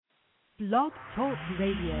Blog Talk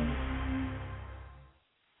Radio.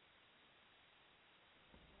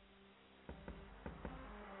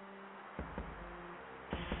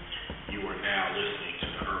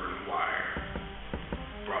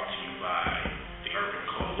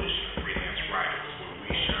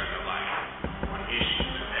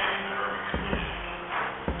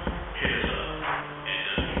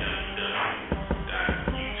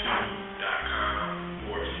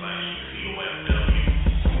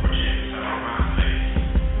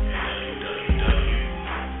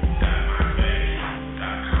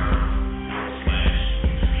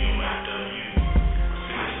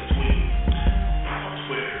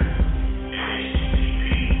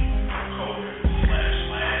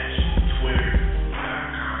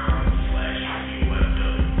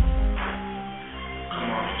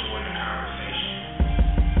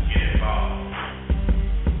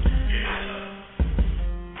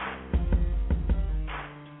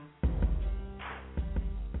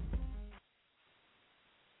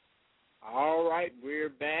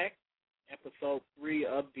 Episode 3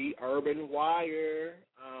 of the Urban Wire.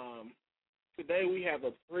 Today we have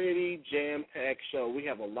a pretty jam-packed show. We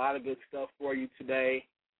have a lot of good stuff for you today,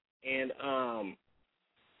 and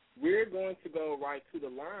we're going to go right to the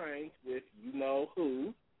lines with you know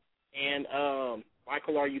who. And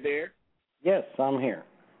Michael, are you there? Yes, I'm here.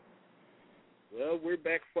 Well, we're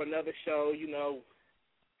back for another show. You know,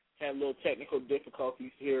 had a little technical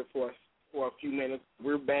difficulties here for a few minutes.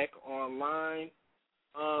 We're back online.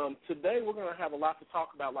 Today we're going to have a lot to talk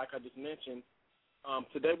about, like I just mentioned.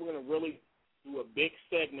 Today we're going to really do a big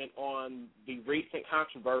segment on the recent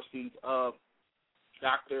controversies of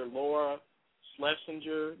Dr. Laura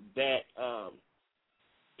Schlesinger that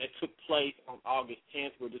took place on August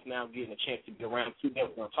 10th. We're just now getting a chance to get around to that.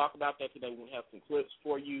 We're going to talk about that today. We're going to have some clips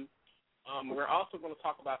for you. We're also going to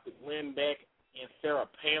talk about the Glenn Beck and Sarah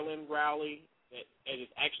Palin rally that is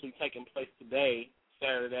actually taking place today,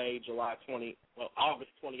 Saturday,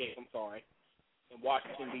 August 28th, in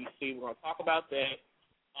Washington, D.C. We're going to talk about that.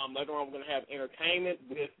 Later on, we're going to have entertainment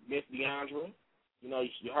with Miss Deandra. You know,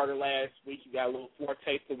 you heard her last week. You got a little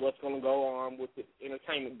foretaste of what's going to go on with the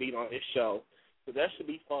entertainment beat on this show. So that should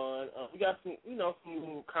be fun. We got some little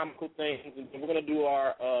comical things, and we're going to do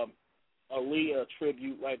our Aaliyah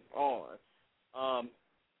tribute later on.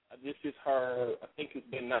 This is her, I think it's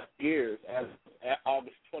been 9 years, as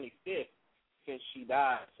August 25th. Since she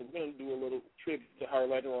died, so we're going to do a little tribute to her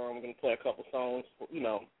later on. We're going to play a couple songs, in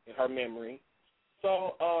her memory.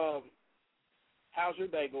 So, how's your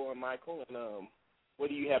day going, Michael? And what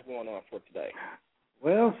do you have going on for today?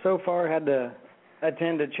 Well, so far I had to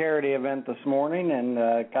attend a charity event this morning and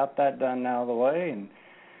got that done out of the way, and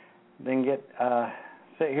then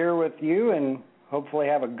sit here with you and hopefully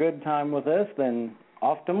have a good time with us. Then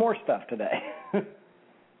off to more stuff today.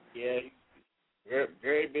 Yeah, very,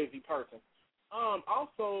 very busy person.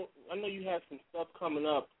 Also, I know you have some stuff coming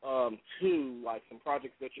up, too, like some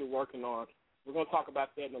projects that you're working on. We're going to talk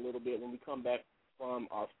about that in a little bit when we come back from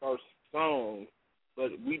our first song.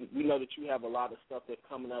 But we know that you have a lot of stuff that's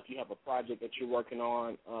coming up. You have a project that you're working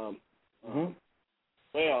on.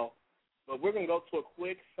 Well, but we're going to go to a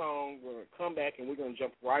quick song. We're going to come back, and we're going to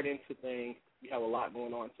jump right into things. We have a lot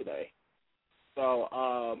going on today. So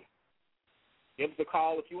give us a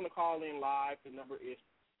call. If you want to call in live, the number is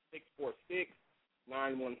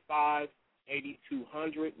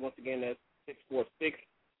 646-915-8200. Once again, that's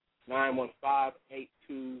 646-915-8200.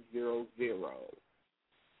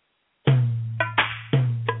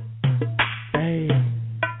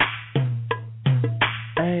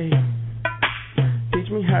 Hey, teach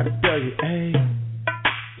me how to dug it, hey.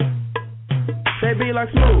 Say be like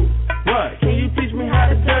Smooth, what? Can you teach me how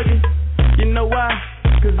to dug it? You know why?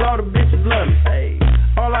 Cause all the bitches love me, hey.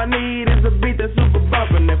 All I need is a beat that's super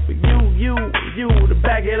bumpin', and for you to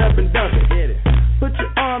back it up and dunk it. Get it. Put your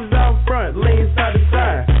arms out front, lean side to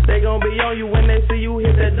side. They gon' be on you when they see you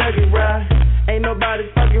hit that Dougie ride. Ain't nobody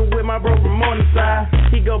fucking with my bro from on the side.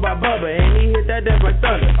 He go by Bubba and he hit that dance like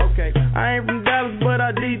thunder. Okay, I ain't from Dallas, but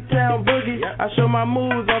I D-Town boogie. I show my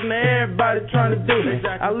moves off to everybody trying to do me.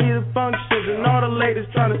 I lead the functions and all the ladies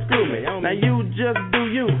trying to screw me. Now you just do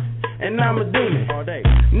you, and I'ma do me.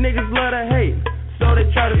 Niggas love to hate, so they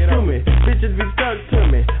try to sue me. Bitches be stuck to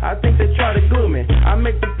me, I think they try to glue me. I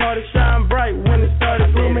make the party shine bright when it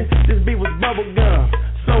started blooming. This beat was bubble gum,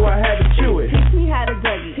 so I had to chew it. Teach me how to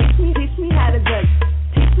Dougie, teach me how to Dougie.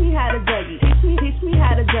 Teach me how to Dougie, teach me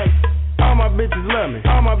how to Dougie. All my bitches love me,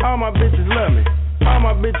 all my bitches love me. All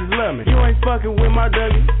my bitches love me, you ain't fucking with my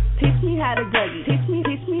Dougie. Teach me how to Dougie, teach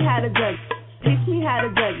me how to Dougie. Teach me how to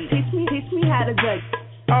Dougie, teach me how to Dougie.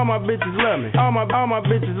 All my bitches love me, all my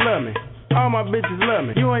bitches love me. All my bitches love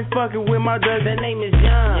me. You ain't fucking with my Dougie. The name is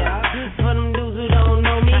John. Yeah. For them dudes who don't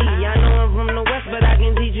know me, I know I'm from the West, but I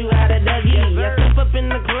can teach you how to Dougie. I step up in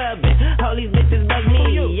the club and all these bitches bug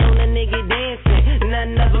me. On the nigga dancing,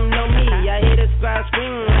 none of them know me. I hear the squad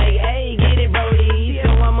scream like, hey, get it, Brody. So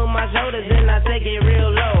I move my shoulders and I take it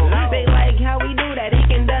real low. They like how we do that, he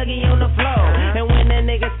can Dougie on the floor. And when the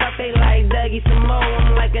niggas stop, they like Dougie some more.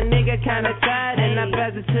 I'm like a nigga kinda tired, and I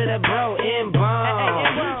pass it to the bro in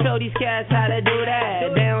bomb. Show these cats how to do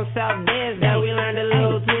that. Down south dance that we learned a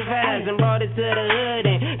little too fast and brought it to the hood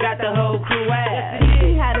and got the whole crew ass.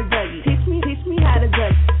 Teach me how to Dougie. Teach me how to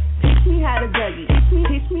Dougie. Teach me how to Dougie.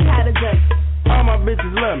 Teach me how to Dougie. All my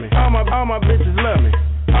bitches love me. All my bitches love me.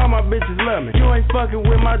 All my bitches love me. You ain't fucking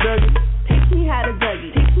with my Dougie. Teach me how to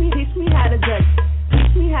Dougie. Teach me how to Dougie.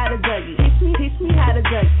 Teach me how to Dougie. Teach me how to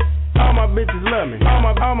Dougie. All my bitches love me. All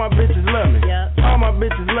my bitches love me. All my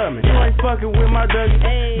bitches love me. You ain't fucking with my Dougie.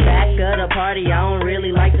 Back of the party, I don't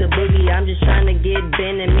really like the boogie. I'm just trying to get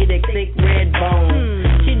Ben and me the thick red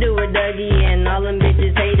bone. She do a Dougie and all them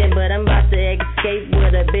bitches hating, but I'm about to escape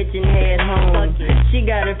with a bitch and head home. She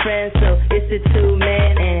got a friend, so it's a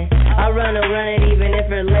 2-man, and I run it even if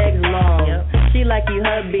her legs long. She like you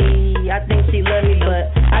hubby, I think she love me, but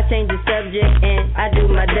I change the subject and I do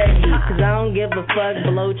my Dougie. Cause I don't give a fuck,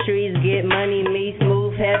 blow trees, get money, me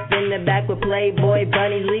smooth, hef in the back with Playboy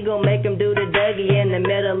bunnies. We gon' make them do the Dougie in the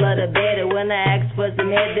middle of the bed. And when I asked for some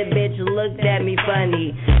head, the bitch looked at me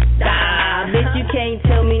funny. Ah, bitch, you can't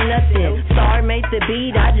tell me nothing. Star made the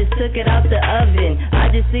beat, I just took it out the oven. I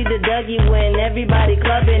just see the Dougie when everybody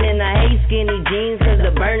clubbing, and I hate skinny jeans cause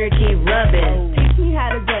the burner keep rubbing. Teach me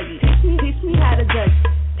how to Dougie. Teach me how to Dougie.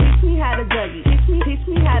 Teach me how to Dougie. Teach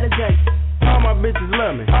me how to Dougie. All my bitches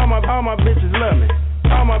love me. All my bitches love me.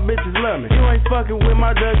 All my bitches love me. You ain't fucking with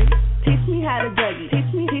my Dougie. Teach me how to Dougie.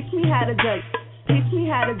 Teach me how to Dougie. Teach me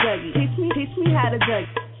how to Dougie. Teach me how to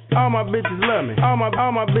Dougie. All my bitches love me. All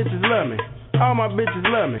my bitches love me. All my bitches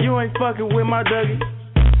love me. You ain't fucking with my Dougie.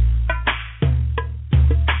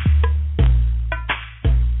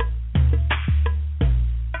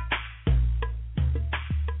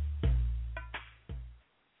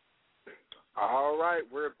 All right,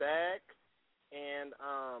 we're back, and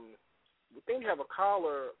we think we have a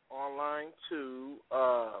caller online too.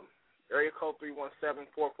 Area code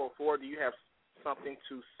 317-444. Do you have something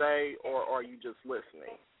to say, or are you just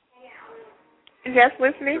listening? Just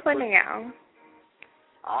listening for now.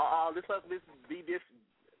 This must be Miss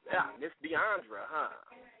Deandra, huh?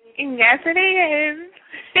 Yes, it is.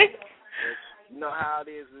 You know how it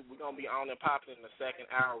is. We're gonna be on and popping in the second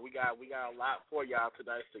hour. We got a lot for y'all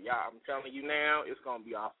today. So y'all, I'm telling you now, it's gonna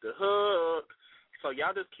be off the hook. So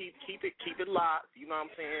y'all just keep it locked. You know what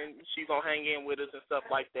I'm saying? She's gonna hang in with us and stuff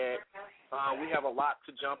like that. We have a lot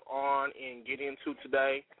to jump on and get into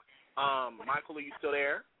today. Michael, are you still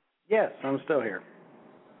there? Yes, I'm still here.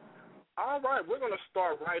 All right, we're gonna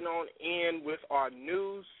start right on in with our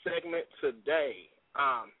news segment today.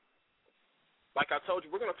 Like I told you,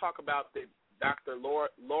 we're gonna talk about the Dr.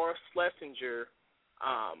 Laura Schlesinger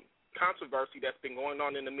controversy that's been going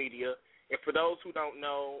on in the media. And for those who don't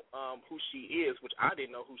know who she is, which I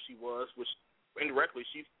didn't know who she was, which indirectly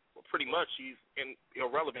she's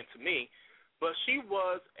irrelevant to me, but she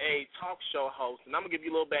was a talk show host. And I'm going to give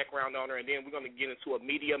you a little background on her, and then we're going to get into a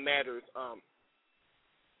Media Matters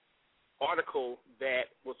article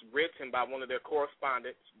that was written by one of their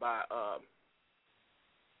correspondents, by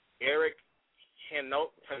Eric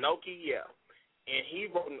Hanoki, and he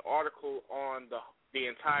wrote an article on the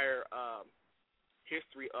entire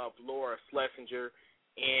history of Laura Schlesinger,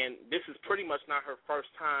 and this is pretty much not her first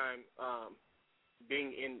time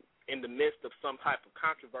being in the midst of some type of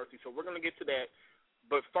controversy, so we're going to get to that.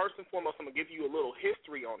 But first and foremost, I'm going to give you a little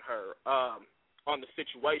history on her, on the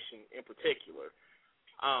situation in particular.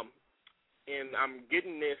 And I'm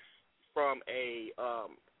getting this from a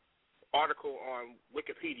article on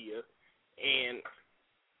Wikipedia, and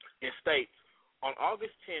it states, on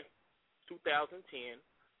August 10th, 2010,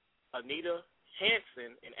 Anita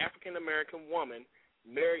Hansen, an African-American woman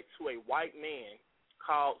married to a white man,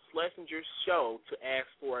 called Schlesinger's show to ask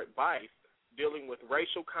for advice dealing with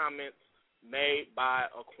racial comments made by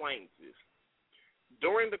acquaintances.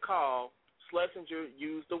 During the call, Schlesinger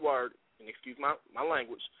used the word, and excuse my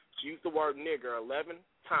language, she used the word nigger 11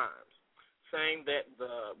 times, saying that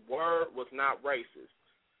the word was not racist,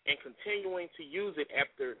 and continuing to use it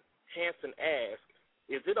after Hansen asked,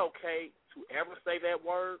 is it okay to ever say that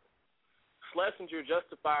word? Schlesinger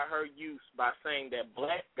justified her use by saying that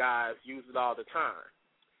black guys use it all the time.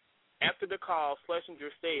 After the call,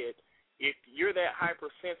 Schlesinger said, if you're that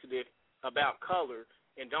hypersensitive about color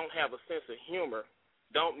and don't have a sense of humor,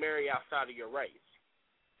 don't marry outside of your race.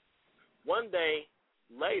 One day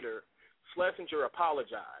later, Schlesinger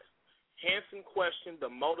apologized. Hansen questioned the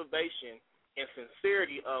motivation and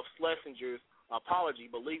sincerity of Schlesinger's apology,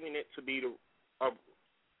 believing it to be a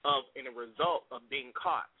result of being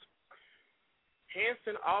caught.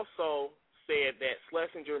 Hansen also said that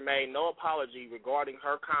Schlesinger made no apology regarding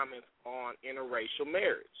her comments on interracial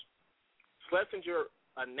marriage. Schlesinger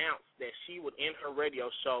announced that she would end her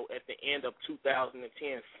radio show at the end of 2010,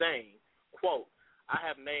 saying, quote, I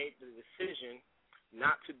have made the decision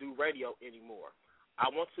not to do radio anymore.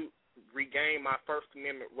 I want to regain my First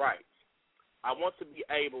Amendment rights. I want to be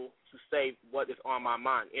able to say what is on my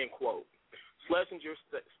mind, end quote. Schlesinger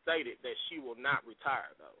stated that she will not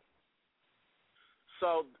retire, though.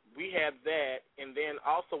 So we have that, and then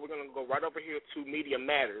also we're going to go right over here to Media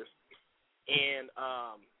Matters, and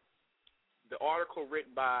the article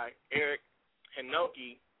written by Eric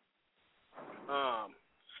Hanoki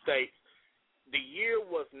states, the year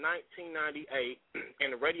was 1998,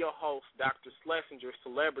 and the radio host Dr. Schlesinger's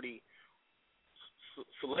celebrity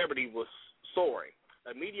was soaring.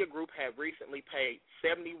 A media group had recently paid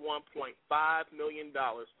 $71.5 million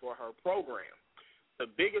for her program, the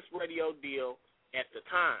biggest radio deal at the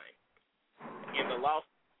time. In the Los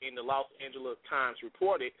Angeles Times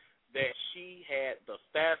reported that she had the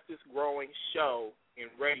fastest growing show in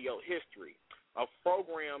radio history. A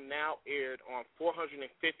program now aired on 450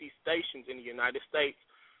 stations in the United States,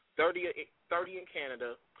 30 in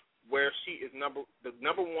Canada, where she is the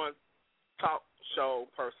number one talk show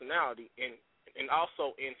personality, and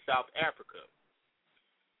also in South Africa.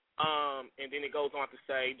 And then it goes on to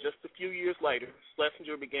say, just a few years later,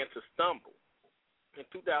 Schlesinger began to stumble. In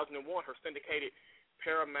 2001, her syndicated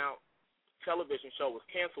Paramount television show was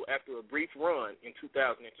canceled after a brief run in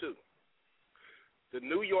 2002. The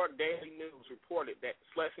New York Daily News reported that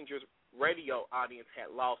Schlesinger's radio audience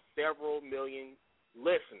had lost several million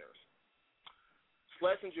listeners.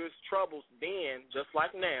 Schlesinger's troubles then, just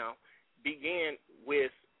like now, began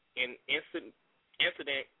with an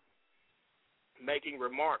incident making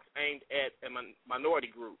remarks aimed at a minority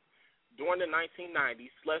group. During the 1990s,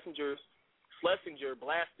 Schlesinger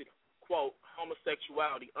blasted, quote,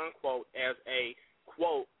 homosexuality, unquote, as a,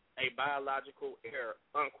 quote, a biological error,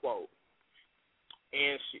 unquote.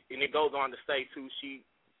 And it goes on to say, too, she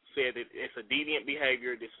said that it's a deviant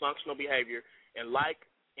behavior, dysfunctional behavior, and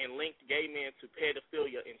linked gay men to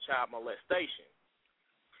pedophilia and child molestation.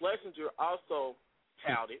 Schlesinger also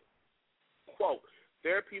touted, quote,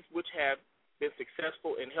 therapies which have been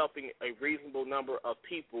successful in helping a reasonable number of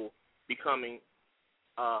people becoming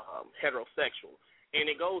heterosexual. And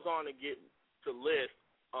it goes on to list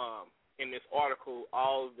in this article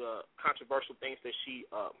all the controversial things that she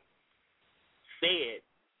said.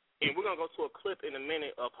 And we're going to go to a clip in a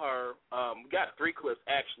minute of her. We got 3 clips,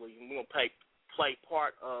 actually, and we're going to play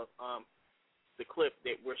part of the clip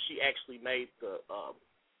where she actually made the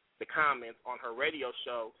comments on her radio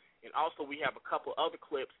show. And also we have a couple other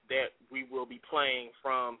clips that we will be playing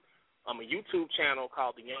from a YouTube channel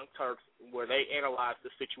called The Young Turks, where they analyze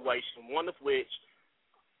the situation, one of which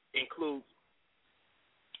includes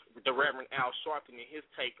the Reverend Al Sharpton and his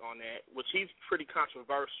take on that, which he's pretty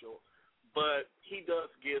controversial, but he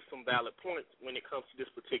does give some valid points when it comes to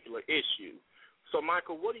this particular issue. So,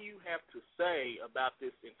 Michael, what do you have to say about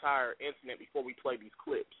this entire incident before we play these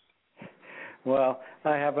clips? Well,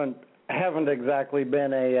 I haven't exactly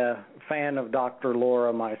been a fan of Dr.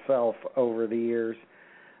 Laura myself over the years.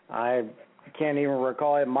 I can't even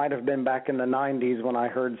recall. It might have been back in the 90s when I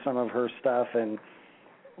heard some of her stuff and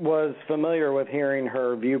was familiar with hearing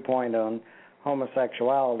her viewpoint on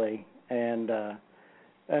homosexuality. And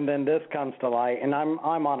then this comes to light, and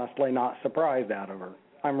I'm honestly not surprised out of her.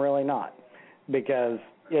 I'm really not, because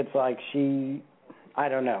it's like I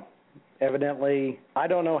don't know. Evidently, I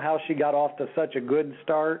don't know how she got off to such a good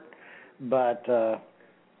start, but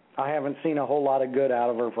I haven't seen a whole lot of good out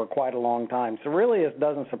of her for quite a long time. So really, it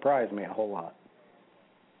doesn't surprise me a whole lot.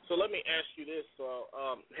 So let me ask you this.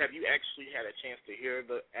 Have you actually had a chance to hear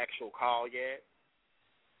the actual call yet?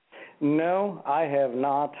 No, I have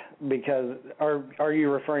not, because are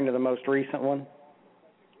you referring to the most recent one?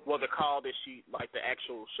 Well, the call that the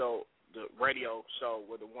actual show, the radio show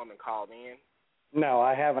where the woman called in? No,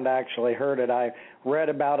 I haven't actually heard it. I read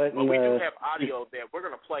about it. Well, we do have audio there. We're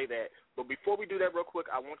going to play that. But before we do that real quick,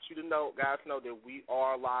 I want you to know, guys, that we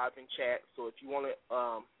are live in chat. So if you want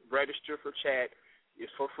to register for chat,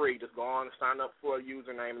 it's for free. Just go on and sign up for a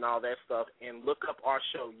username and all that stuff and look up our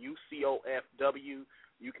show, UCOFW.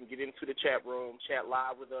 You can get into the chat room, chat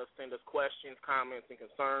live with us, send us questions, comments, and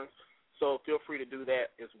concerns. So feel free to do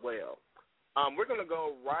that as well. We're going to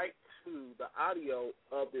go right to the audio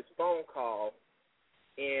of this phone call,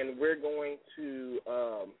 and we're going to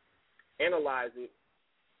analyze it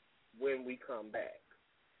when we come back.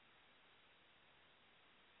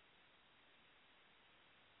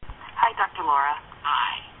 Hi, Dr. Laura.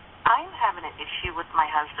 Hi. I'm having an issue with my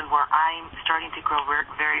husband where I'm starting to grow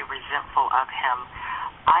very resentful of him.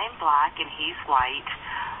 I'm black and he's white.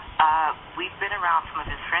 We've been around some of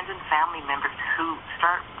his friends and family members who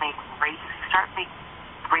start make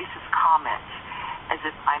racist comments as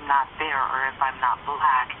if I'm not there or if I'm not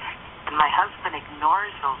black. And my husband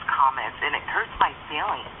ignores those comments, and it hurts my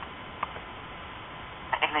feelings.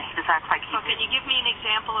 And he just acts like he... So can you give me an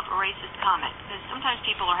example of a racist comment? Because sometimes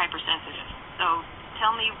people are hypersensitive. So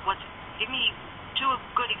give me 2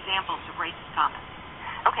 good examples of racist comments.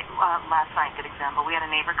 Okay, last night, good example. We had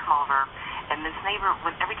a neighbor come over, and this neighbor,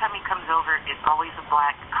 every time he comes over, it's always a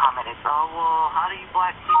black comment. It's, oh, well, how do you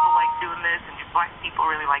black people like doing this, and do black people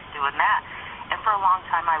really like doing that? And for a long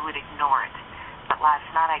time, I would ignore it. But last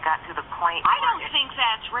night, I got to the point I don't think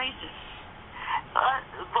that's racist.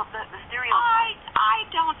 Look, the stereotype. I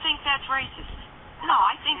don't think that's racist. No,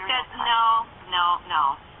 I think that, no.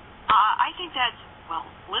 I think that's, well,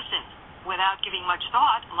 listen, without giving much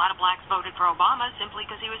thought, a lot of blacks voted for Obama simply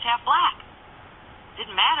because he was half black.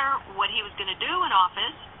 Didn't matter what he was going to do in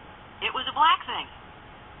office. It was a black thing.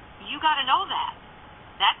 You got to know that.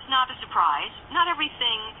 That's not a surprise. Not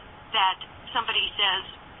everything that somebody says.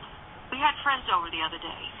 We had friends over the other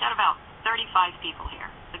day. Got about 35 people here.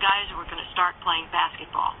 The guys who were going to start playing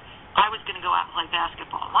basketball. I was going to go out and play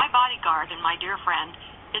basketball. My bodyguard and my dear friend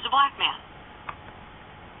is a black man.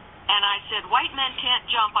 And I said, white men can't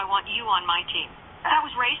jump. I want you on my team. That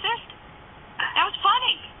was racist? That was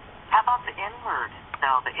funny. How about the N-word,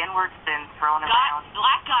 though? The N-word's been thrown around.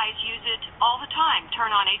 Black guys use it all the time.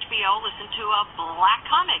 Turn on HBO, listen to a black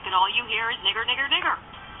comic, and all you hear is nigger, nigger, nigger.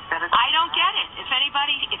 I don't get it. If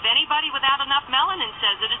anybody without enough melanin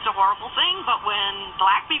says it, it's a horrible thing. But when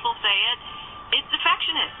black people say it, it's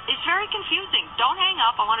affectionate. It's very confusing. Don't hang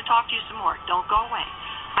up. I want to talk to you some more. Don't go away.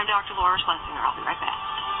 I'm Dr. Laura Schlesinger. I'll be right back.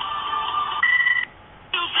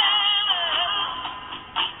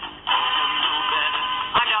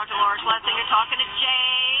 I'm Dr. Laura Schlesinger talking to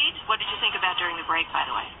Jade. What did you think about during the break, by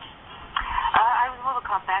the way? I was a little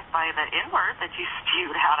caught back by the N-word that you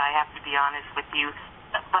spewed out, I have to be honest with you.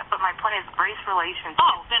 But my point is race relations.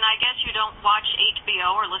 Oh, then I guess you don't watch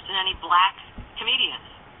HBO or listen to any black comedians.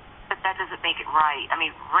 But that doesn't make it right. I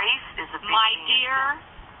mean, race is a big My thing. dear,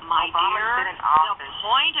 been in office. The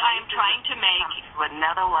point I am trying to make... to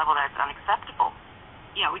another level that's unacceptable.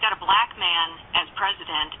 Yeah, we got a black man as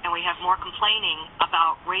president, and we have more complaining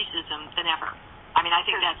about racism than ever. I mean, I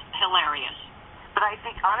think that's hilarious. But I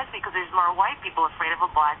think, honestly, because there's more white people afraid of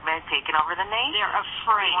a black man taking over the nation. They're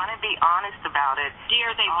afraid. They want to be honest about it.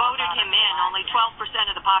 Dear, they voted him in. Only 12%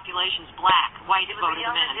 of the population's black. Whites voted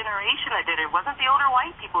him in. It was the younger generation that did it. It wasn't the older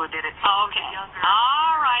white people who did it. Okay.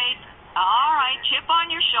 All right. Chip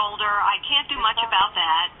on your shoulder. I can't do much about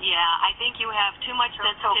that. Yeah, I think you have too much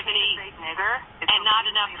sensitivity and not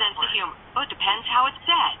enough sense of humor. Well, it depends how it's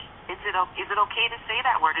said. Is it okay to say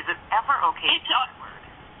that word? Is it ever okay to say that word?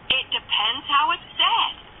 It depends how it's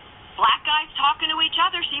said. Black guys talking to each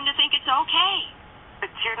other seem to think it's okay.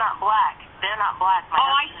 But you're not black. They're not black.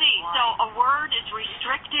 I see. So a word is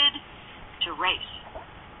restricted to race.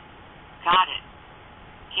 Got it.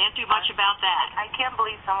 Can't do much about that. I can't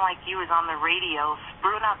believe someone like you is on the radio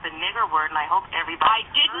spewing out the nigger word, and I hope everybody I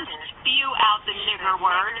didn't spew out the nigger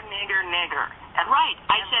word. Nigger. Right.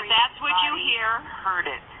 I said that's what you hear. Heard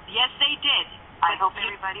it. Yes, they did. I hope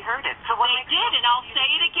everybody heard it. So they did, and I'll say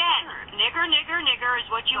it again. Nigger is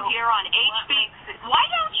what you hear on HB. Why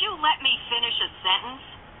don't you let me finish a sentence?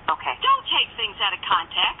 Okay. Don't take things out of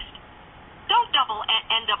context. Don't double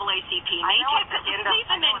NAACP me. Leave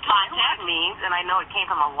them in context. It means, and I know it came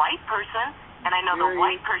from a white person, and I know the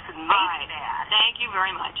white person made that. Thank you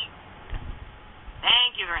very much.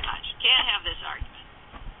 Can't have this argument.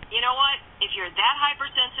 You know what? If you're that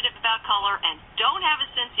hypersensitive about color and don't have a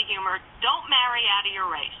sense of humor, don't marry out of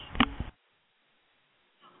your race.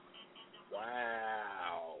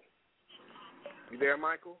 Wow. You there,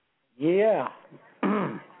 Michael? Yeah.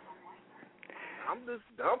 I'm just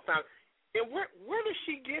dumbfounded. And where does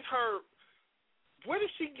she get her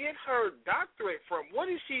doctorate from? What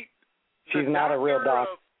is she? She's not a real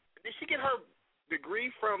doctor. Did she get her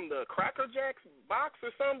degree from the Cracker Jacks box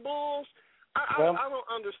or some bulls? I don't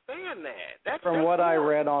understand that. From what I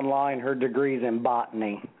read online, her degree's in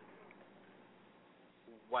botany.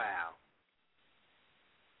 Wow.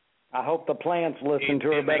 I hope the plants listen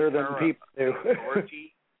to her better than people do.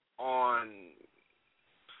 Authority on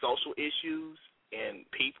social issues in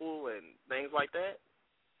people and things like that?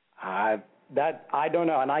 I don't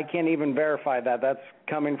know, and I can't even verify that. That's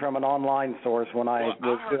coming from an online source when I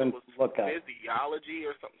was doing look up. Physiology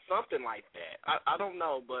or something like that. I don't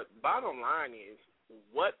know, but bottom line is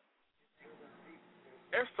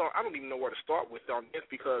I don't even know where to start with on this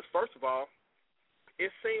because, first of all,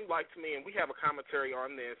 it seemed like to me, and we have a commentary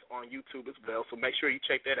on this on YouTube as well, so make sure you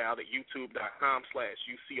check that out at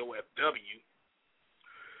youtube.com/UCOFW.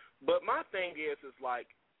 But my thing is like,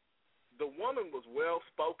 the woman was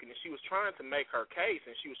well-spoken, and she was trying to make her case,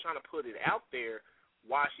 and she was trying to put it out there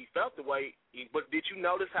why she felt the way. But did you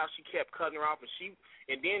notice how she kept cutting her off?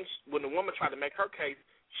 And then when the woman tried to make her case,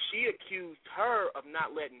 she accused her of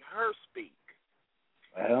not letting her speak.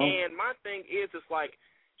 Well, and my thing is, it's like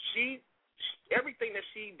everything that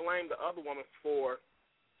she blamed the other woman for,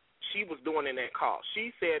 she was doing in that call.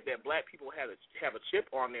 She said that black people have a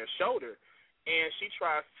chip on their shoulder, and she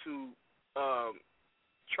tries to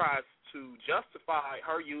justify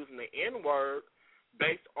her using the N-word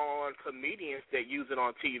based on comedians that use it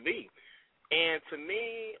on TV. And to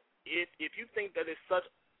me, if you think that it's such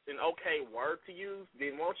an okay word to use,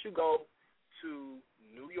 then why don't you go to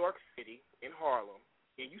New York City in Harlem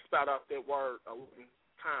and you spout out that word 11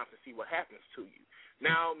 times to see what happens to you.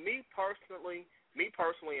 Now, me personally,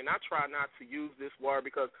 and I try not to use this word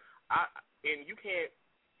because and you can't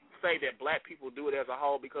say that black people do it as a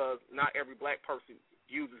whole because not every black person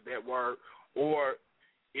uses that word or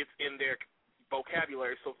it's in their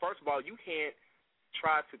vocabulary. So first of all, you can't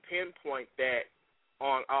try to pinpoint that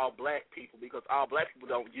on all black people because all black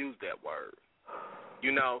people don't use that word.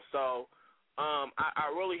 So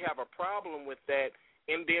I really have a problem with that.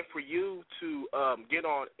 And then for you to get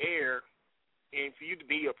on air and for you to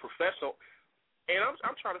be a professional, and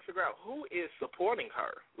I'm trying to figure out who is supporting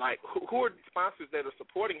her. Like, who are the sponsors that are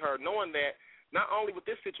supporting her, knowing that not only with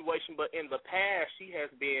this situation, but in the past she has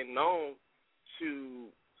been known to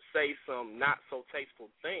say some not-so-tasteful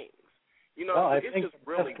things. I think just the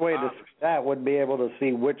really best way to see that would be able to see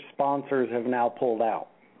which sponsors have now pulled out.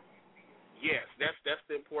 Yes, that's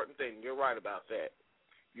the important thing. You're right about that.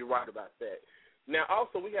 Now,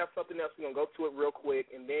 also, we have something else. We're going to go to it real quick,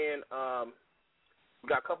 and then we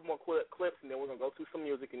got a couple more clips, and then we're going to go to some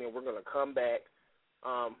music, and then we're going to come back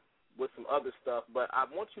with some other stuff. But I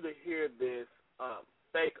want you to hear this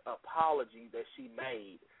fake apology that she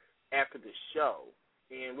made after the show,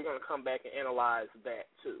 and we're going to come back and analyze that,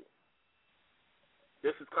 too.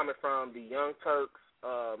 This is coming from the Young Turks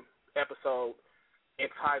episode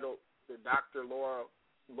entitled "The Dr.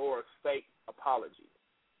 Laura's Fake Apology."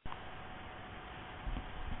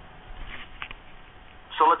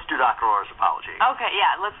 So let's do Dr. Laura's apology. Okay,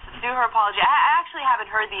 yeah, let's do her apology. I actually haven't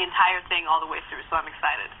heard the entire thing all the way through, so I'm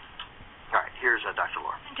excited. All right, here's Dr.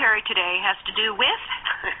 Laura. Commentary today has to do with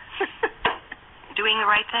doing the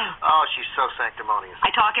right thing. Oh, she's so sanctimonious.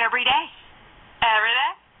 I talk every day. Every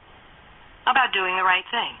day? About doing the right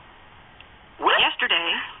thing. What? Yesterday,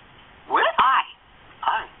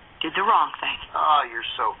 I did the wrong thing. Oh, you're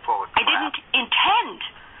so full of crap. I didn't intend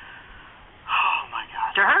Oh, my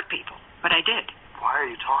God. to hurt people, but I did. Why are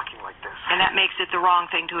you talking like this? And that makes it the wrong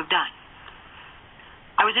thing to have done.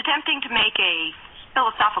 I was attempting to make a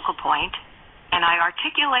philosophical point, and I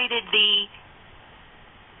articulated the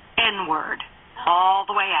N-word all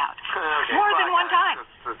the way out. Okay, More than one time.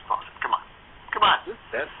 Let's pause it. Come on.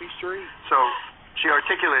 That's the street. So she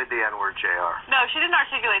articulated the N-word, JR. No, she didn't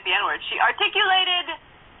articulate the N-word. She articulated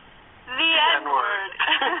the N-word.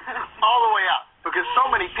 All the way out. Because so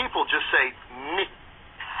many people just say, me.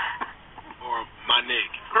 Or my nig.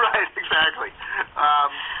 Right, exactly.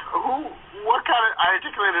 What kind of, I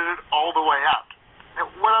articulated it all the way out. And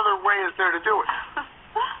what other way is there to do it?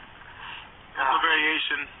 It's a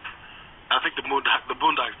variation. I think the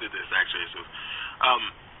Boondocks did this, actually. So,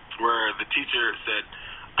 where the teacher said,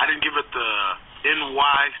 I didn't give it the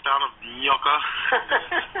NY sound of nyoka.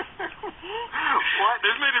 What?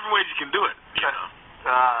 There's many different ways you can do it, you know.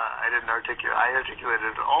 I didn't articulate. I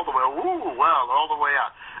articulated it all the way. All the way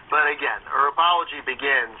out. But again, her apology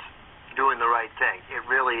begins doing the right thing. It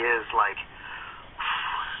really is like,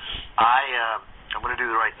 I'm going to do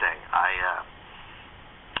the right thing. I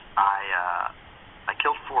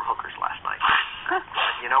killed 4 hookers last night.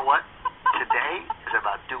 You know what? Today is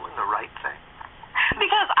about doing the right thing.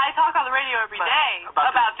 Because I talk on the radio every day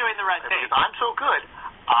about doing the right thing. Because I'm so good,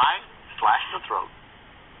 I slashed the throat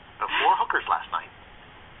of 4 hookers last night.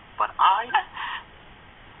 But I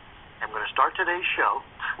am going to start today's show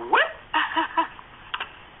with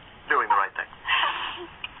doing the right thing.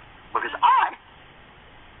 Because I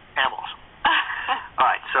am awesome. All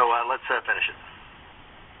right, so let's finish it.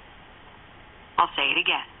 I'll say it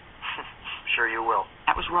again. Sure you will.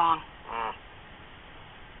 That was wrong.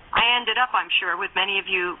 I ended up, I'm sure, with many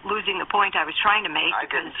of you losing the point I was trying to make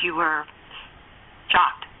because you were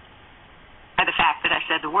shocked by the fact that I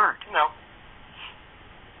said the word. No.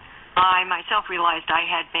 I myself realized I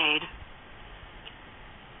had made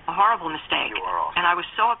a horrible mistake, and I was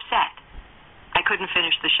so upset I couldn't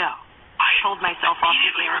finish the show. I told myself off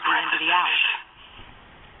the air at the end of the hour.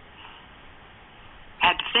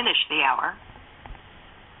 Had to finish the hour.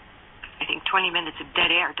 I think 20 minutes of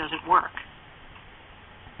dead air doesn't work.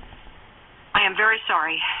 I am very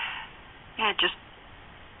sorry. It just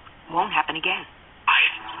won't happen again. I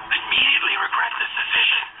immediately regret this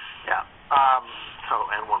decision. Yeah.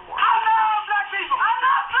 And one more. I love black people! I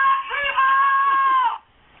love black people!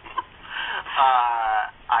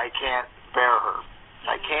 I can't bear her.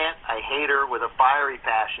 I can't. I hate her with a fiery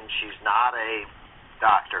passion. She's not a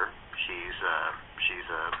doctor. She's a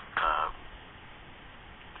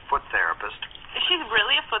foot therapist. Is she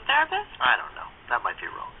really a foot therapist? I don't know. That might be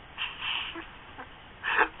wrong.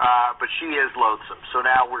 But she is loathsome. So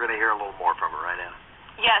now we're going to hear a little more from her right now.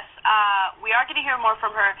 Yes, we are going to hear more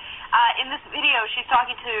from her. In this video, she's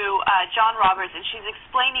talking to John Roberts, and she's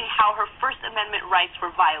explaining how her First Amendment rights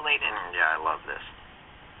were violated. Yeah, I love this.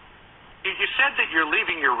 You said that you're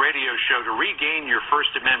leaving your radio show to regain your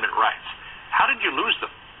First Amendment rights. How did you lose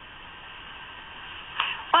them?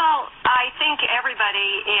 Well, I think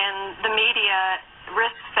everybody in the media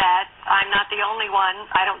risks that. I'm not the only one.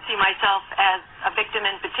 I don't see myself as a victim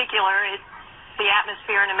in particular. It's the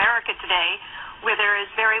atmosphere in America today where there is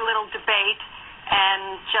very little debate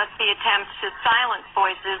and just the attempt to silence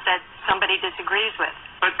voices that somebody disagrees with.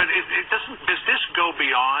 But does this go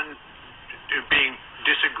beyond being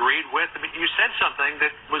disagreed with? I mean, you said something that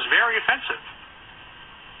was very offensive.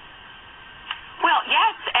 Well,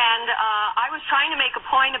 yes, and I was trying to make a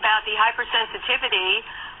point about the hypersensitivity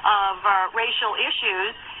of racial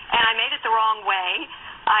issues, and I made it the wrong way.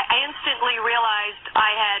 I instantly realized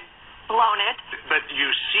I had blown it. But you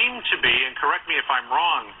seem to be, and correct me if I'm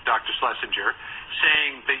wrong, Dr. Schlesinger,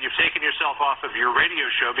 saying that you've taken yourself off of your radio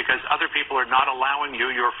show because other people are not allowing you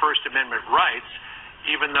your First Amendment rights,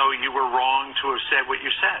 even though you were wrong to have said what you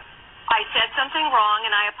said. I said something wrong,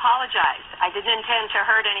 and I apologize. I didn't intend to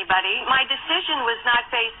hurt anybody. My decision was not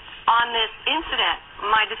based on this incident.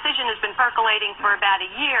 My decision has been percolating for about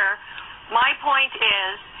a year. My point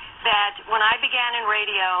is that when I began in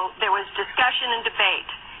radio, there was discussion and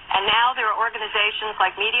debate. And now there are organizations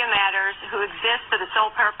like Media Matters who exist for the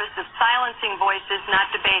sole purpose of silencing voices,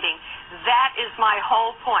 not debating. That is my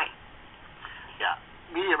whole point. Yeah.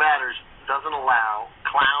 Media Matters doesn't allow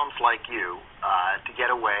clowns like you to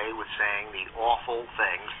get away with saying the awful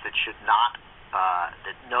things that should not,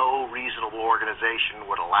 that no reasonable organization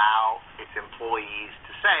would allow its employees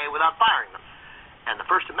to say without firing them. And the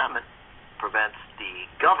First Amendment prevents the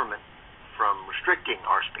government from restricting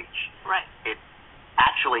our speech. Right. It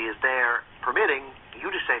actually is there permitting you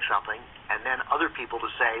to say something and then other people to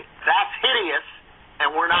say, that's hideous,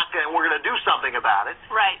 and we're going to do something about it.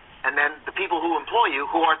 Right. And then the people who employ you,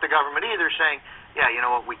 who aren't the government either, saying, yeah, you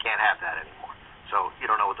know what, we can't have that anymore. So you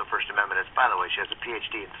don't know what the First Amendment is. By the way, she has a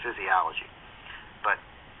PhD in physiology. But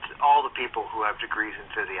all the people who have degrees in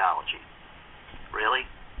physiology, really?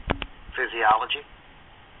 Physiology?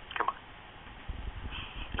 Come on.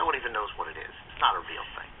 No one even knows what it is. It's not a real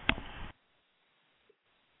thing.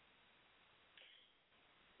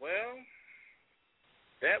 Well,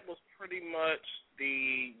 that was pretty much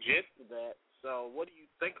the gist of that. So what do you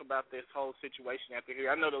think about this whole situation after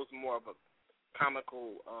here? I know there was more of a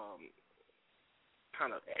comical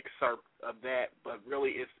kind of excerpt of that, but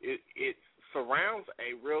really it surrounds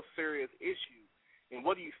a real serious issue. And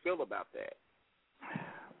what do you feel about that?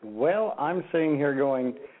 Well, I'm sitting here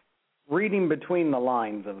reading between the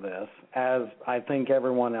lines of this, as I think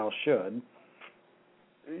everyone else should.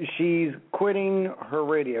 She's quitting her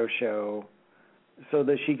radio show so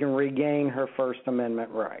that she can regain her First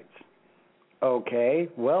Amendment rights. Okay,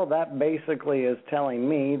 well, that basically is telling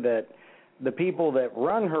me that the people that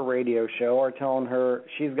run her radio show are telling her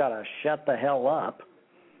she's got to shut the hell up,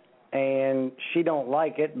 and she don't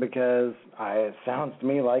like it because it sounds to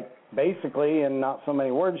me like basically, in not so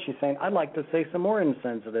many words, she's saying, I'd like to say some more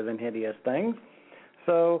insensitive and hideous things,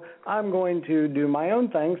 so I'm going to do my own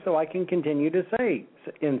thing so I can continue to say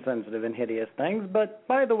insensitive and hideous things, but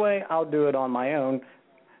by the way, I'll do it on my own,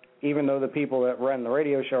 even though the people that run the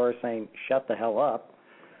radio show are saying, shut the hell up.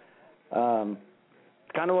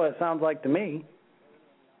 Kind of what it sounds like to me.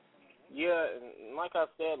 Yeah, and like I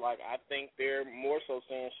said, I think they're more so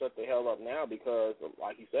saying shut the hell up now because,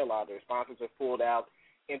 like you said, a lot of the responses are pulled out.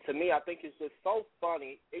 And to me, I think it's just so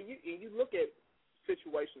funny. And you look at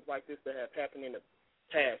situations like this that have happened in the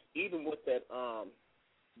past, even with that Don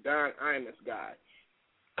Imus guy.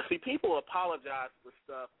 See, people apologize for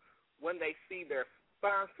stuff when they see their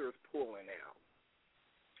sponsors pulling out.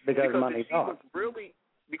 Because money talks.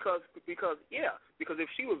 Because if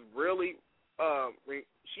she was really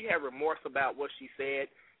she had remorse about what she said,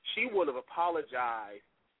 she would have apologized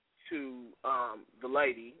to the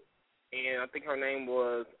lady, and I think her name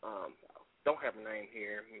was don't have her name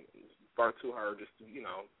here, refer to her just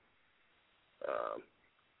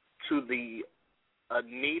to the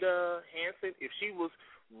Anita Hansen. If she was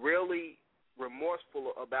really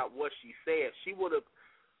remorseful about what she said, she would have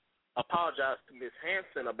apologized to Miss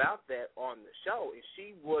Hansen about that on the show, and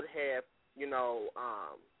she would have,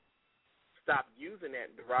 stopped using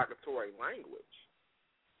that derogatory language.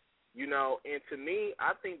 And to me,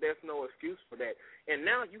 I think there's no excuse for that. And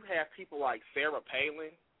now you have people like Sarah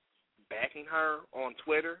Palin backing her on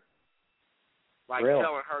Twitter, like really?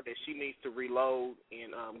 telling her that she needs to reload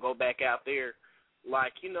and go back out there.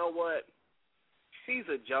 Like, you know what? She's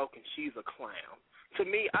a joke and she's a clown. To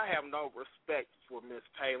me, I have no respect for Miss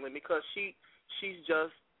Palin because she's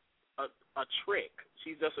just a trick.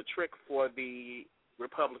 She's just a trick for the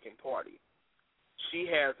Republican Party. She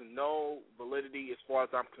has no validity as far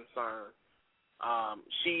as I'm concerned.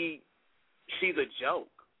 She's a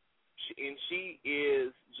joke, and she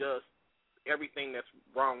is just everything that's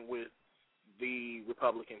wrong with the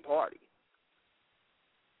Republican Party.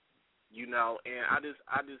 And I just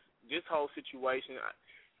this whole situation,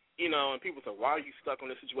 and people say, why are you stuck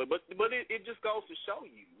on this situation? But it just goes to show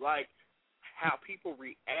you, like, how people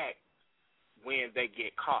react when they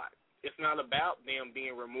get caught. It's not about them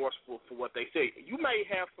being remorseful for what they say. You may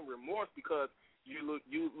have some remorse because you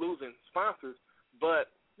losing sponsors, but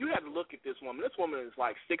you have to look at this woman. This woman is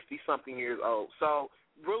like 60-something years old. So,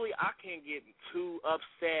 really, I can't get too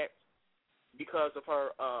upset because of her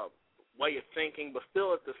way of thinking, but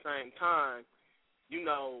still at the same time,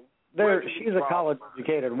 she's a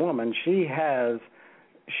college-educated woman. She has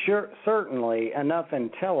certainly enough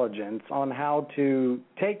intelligence on how to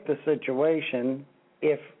take the situation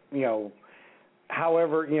if,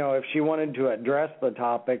 however, if she wanted to address the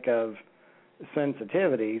topic of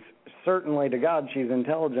sensitivities, certainly to God she's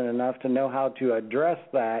intelligent enough to know how to address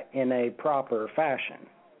that in a proper fashion.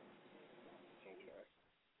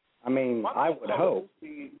 I mean, I would hope.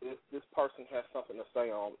 See if this person has something to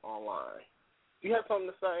say online. Do you have something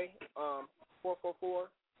to say, 444?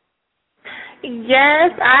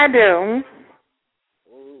 Yes, I do.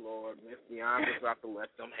 Oh, Lord, Miss Bianca's about to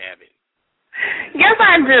let them have it. Yes,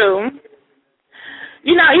 I do.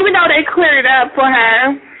 Even though they cleared it up for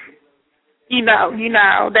her, they got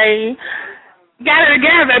it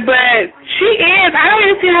together, but I don't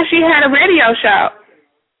even see how she had a radio show.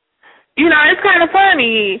 It's kind of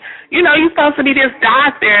funny. You're supposed to be this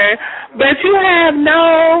doctor, but you have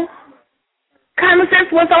no common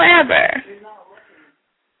sense whatsoever.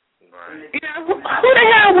 Who the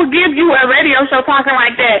hell would give you a radio show talking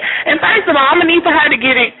like that? And first of all, I'm gonna need for her to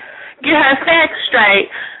get her facts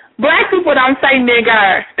straight. Black people don't say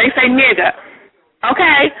nigger, they say nigga.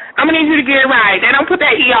 Okay? I'm gonna need you to get it right. They don't put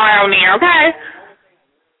that ER on there, okay?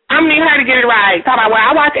 I'm gonna need her to get it right. Talk about,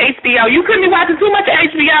 I watch HBO. You couldn't be watching too much of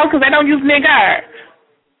HBO because they don't use nigger.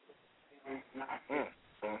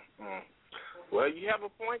 Well, you have a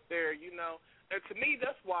point there, And to me,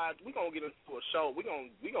 that's why we're gonna get into a show. We're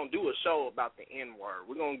gonna do a show about the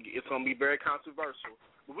N-word. It's gonna be very controversial,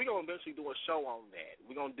 but we're gonna eventually do a show on that.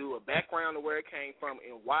 We're gonna do a background of where it came from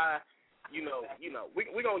and why. We're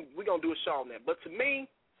gonna do a show on that. But to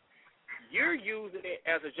me, you're using it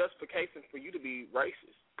as a justification for you to be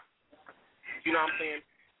racist. You know what I'm saying?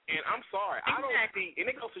 And I'm sorry, I don't see. And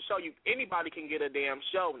it goes to show you, anybody can get a damn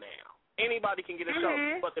show now. Anybody can get a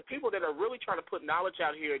show, but the people that are really trying to put knowledge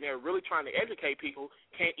out here and they're really trying to educate people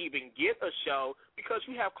can't even get a show because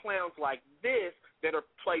you have clowns like this that are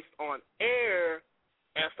placed on air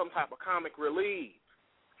as some type of comic relief.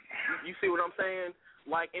 You see what I'm saying?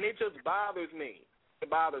 And it just bothers me.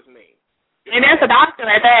 It bothers me. And that's a doctor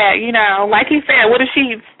at that, Like he said, what if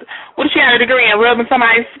she had a degree in rubbing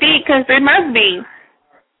somebody's feet? Because it must be.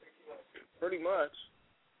 Pretty much.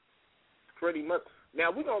 Now,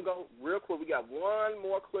 we're going to go real quick. We got one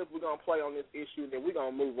more clip we're going to play on this issue, then we're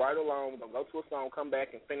going to move right along. We're going to go to a song, come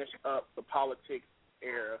back, and finish up the politics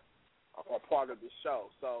era or part of the show.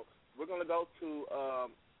 So we're going to go to a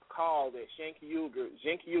call that Cenk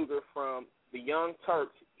Uygur from the Young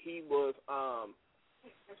Turks. He was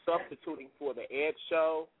substituting for the Ed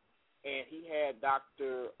Show, and he had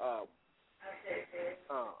Dr. Al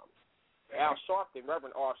Sharpton,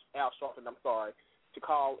 Reverend Al Sharpton, to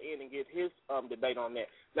call in and get his debate on that.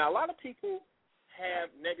 Now, a lot of people have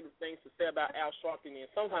negative things to say about Al Sharpton, and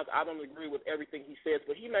sometimes I don't agree with everything he says,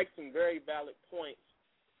 but he makes some very valid points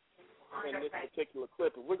in this particular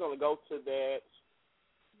clip, and we're going to go to that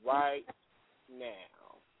right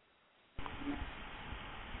now.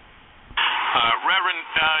 Reverend,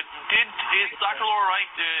 is Dr. Laura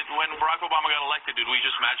right? When Barack Obama got elected, did we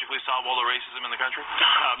just magically solve all the racism in the country?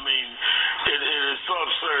 I mean, it is so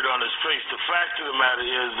absurd on its face. The fact of the matter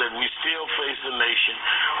is that we still face a nation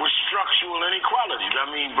with structural inequalities.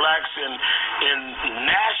 I mean, blacks in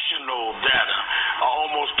national data are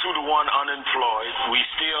almost 2-to-1 unemployed. We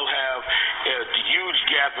still have a huge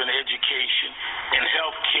gap in education, in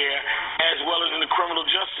health care, as well as in the criminal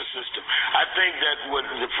justice system. I think that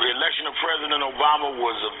with the election of President Obama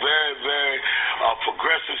was a very, very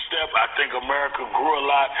progressive step. I think America grew a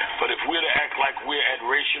lot, but if we're to act like we're at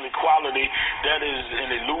racial equality, that is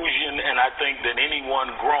an illusion, and I think that anyone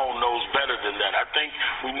grown knows better than that. I think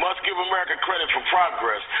we must give America credit for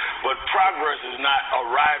progress, but progress is not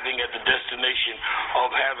arriving at the destination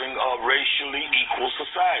of having a racially equal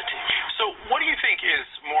society. So what do you think is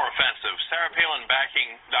more offensive, Sarah Palin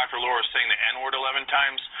backing Dr. Laura saying the N-word 11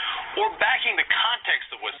 times, or backing the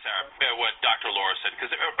context of what Dr. Laura said?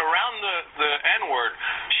 Because around the N-word,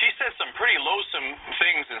 she said some pretty loathsome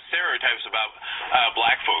things and stereotypes about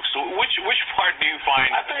black folks. So which part do you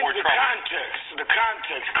find more troubling? The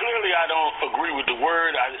context. Clearly, I don't agree with the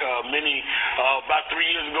word. About 3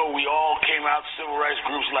 years ago, we all came out, civil rights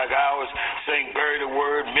groups like ours, saying bury the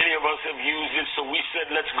word. Many of us have used it, so we said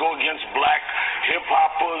let's go against black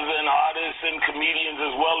hip-hoppers and artists and comedians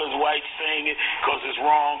as well as whites saying it because it's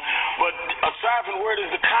wrong. But aside from the word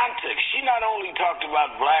is the context. She not only talked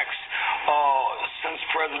about blacks since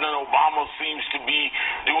President Obama seems to be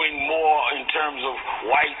doing more in terms of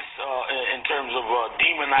whites, in terms of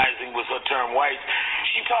demonizing was her term, whites.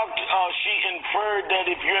 She inferred that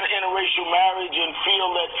if you're in an interracial marriage and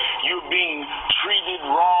feel that you're being treated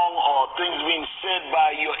wrong or things being said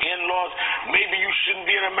by your in-laws, maybe you shouldn't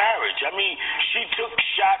be in a marriage. I mean, she took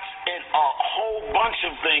shots at a whole bunch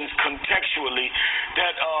of things contextually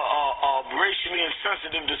that are racially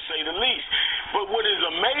insensitive, to say the least. But what is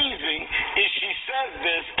amazing is she says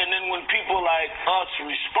this, and then when people like us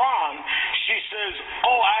respond, she says,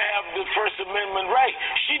 oh, I have the First Amendment right.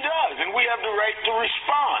 She does, and we have the right to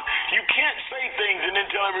respond. You can't say things and then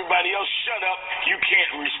tell everybody else, shut up, you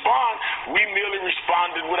can't respond. We merely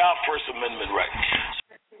responded with our First Amendment right.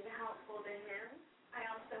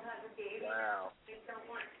 Wow.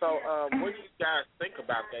 So what do you guys think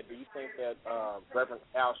about that? Do you think that Reverend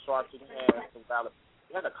Al Sharpton has some valid...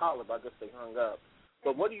 We had a caller, but I guess they hung up.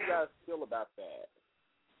 But what do you guys feel about that?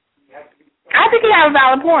 I think you have a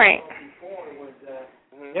valid point.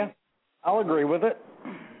 Mm-hmm. Yeah, I'll agree with it.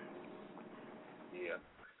 Yeah,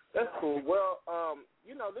 that's cool. Well,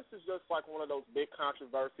 this is just like one of those big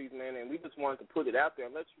controversies, man, and we just wanted to put it out there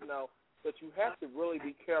and let you know that you have to really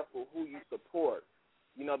be careful who you support,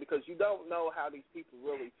 because you don't know how these people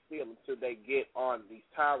really feel until they get on these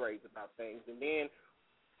tirades about things. And then,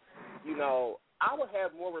 I would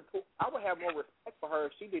have more respect for her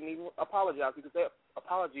if she didn't even apologize, because that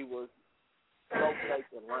apology was so fake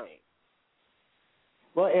and lame.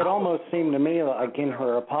 Well, it almost seemed to me like in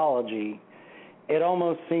her apology, it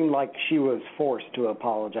almost seemed like she was forced to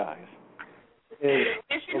apologize. She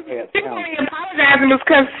only apologizing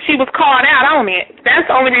because she was called out on it. That's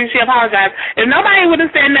the only reason she apologized. If nobody would have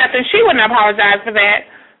said nothing, she wouldn't apologize for that.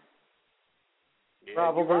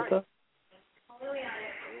 Probably so.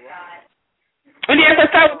 Yeah,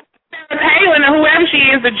 so Palin or whoever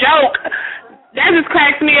she is, a joke. That just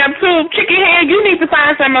cracks me up too. Chicken head, you need to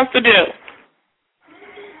find something else to do.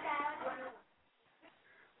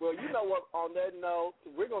 Well, you know what? On that note,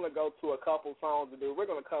 we're going to go to a couple songs to do. We're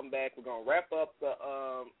going to come back. We're going to wrap up the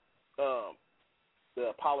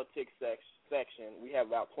politics section. We have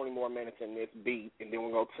about 20 more minutes in this beat, and then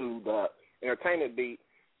we'll go to the entertainment beat.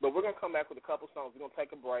 But we're going to come back with a couple songs. We're going to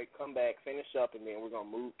take a break, come back, finish up, and then we're going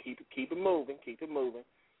to move, keep it moving.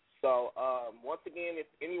 So once again, if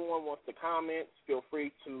anyone wants to comment, feel free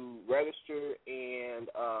to register and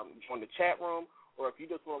join the chat room. Or if you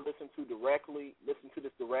just want to listen to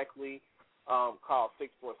this directly, call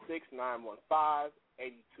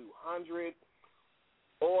 646-915-8200.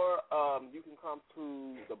 Or you can come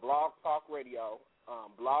to the Blog Talk Radio,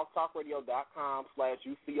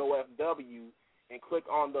 blogtalkradio.com/UCOFW, and click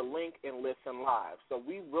on the link and listen live. So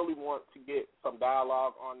we really want to get some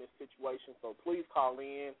dialogue on this situation, so please call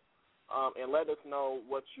in and let us know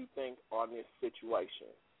what you think on this situation.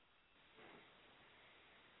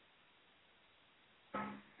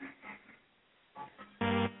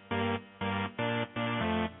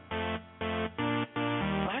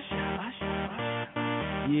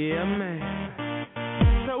 Yeah, man.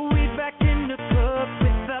 So we back in the club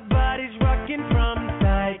with our bodies rocking from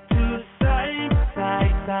side to side,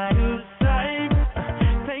 side to side.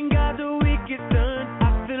 Thank God the week is done.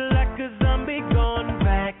 I feel like a zombie gone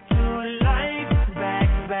back to life, back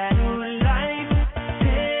to life.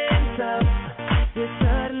 Hands up, yeah,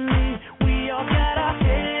 suddenly we all got our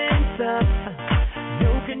hands up.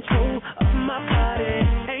 No control of my body.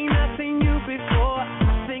 Ain't I seen you before?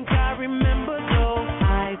 I think I remember though.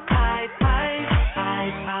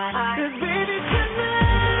 Cause baby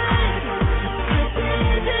tonight, the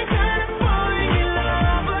DJ got us falling in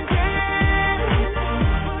love again.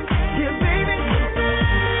 Yeah, baby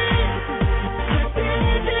tonight, the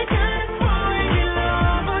DJ got us falling in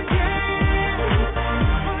love again.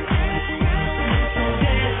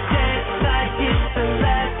 Dance like it's the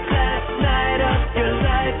last night of your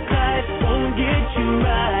life. Life won't get you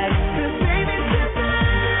right. Cause baby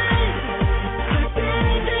tonight, the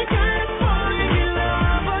DJ got us falling in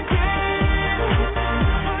love again.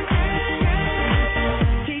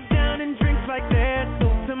 Keep down and drinks like that, so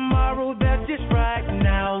tomorrow that's just right.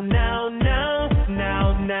 Now.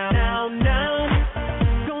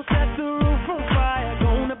 Gonna set the roof on fire,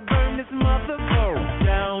 gonna burn this motherfucker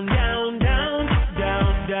down.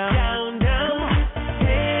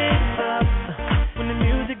 Hands up, when the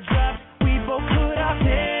music drops, we both put our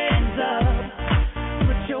hands up.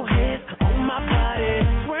 Put your hands on my body.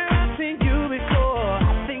 Swear I've seen you before.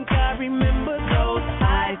 I think I remember those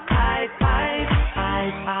eyes.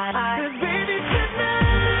 Cause baby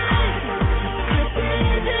tonight, the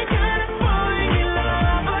DJ got us falling in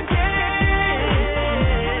love again.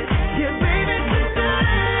 Yeah, baby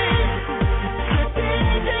tonight, the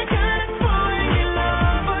DJ got us falling in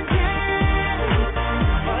love again.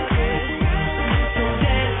 So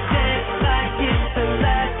dance like it's the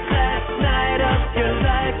last night of your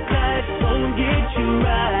life. Life won't get you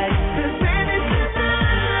right. Cause baby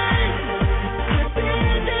tonight, the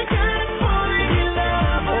DJ got us falling in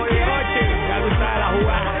love again. Ya tú sabes la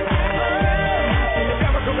jugada. If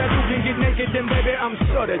ever come back, you can get naked, then baby, I'm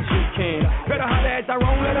sure that you can. Better holler at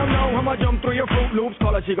Tyrone, let them know how much jump through your Fruit Loops.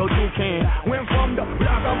 Call her Chico Toucan. Went from the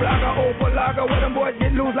blocker, over locker, where them boys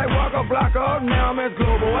get loose like Waka Flocka. Now I'm as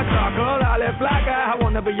global as soccer. I left flaca. I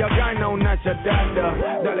wanna be your guy, no, not your dada.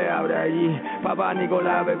 Dale, abre allí. Papá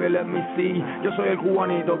Nicolás, baby, let me see. Yo soy el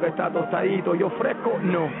cubanito que está tostadito. Yo fresco,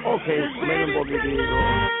 no. Ok, ven un poquitito.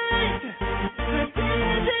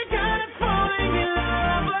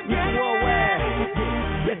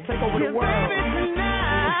 Let's take over the world.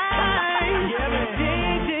 Yeah, the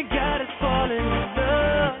DJ got us falling in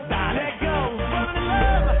love. Let go, fall in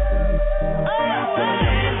love.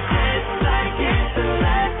 Dance like it's the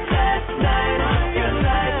last night of your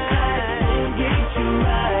life. Life won't get you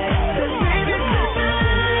right. Cause baby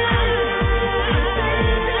tonight, the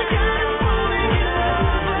DJ got us falling in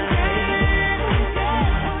love again.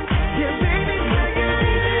 Yeah, baby tonight,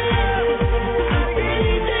 the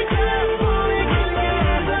DJ got us falling in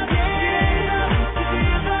love again.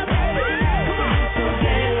 So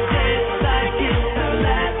dance like it's the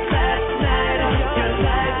last night of your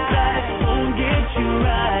life. Life won't get you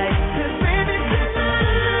right. Cause baby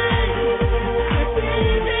tonight, the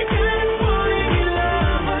DJ got us falling in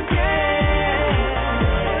love again.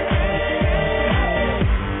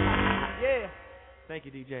 Yeah. Thank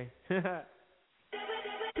you, DJ.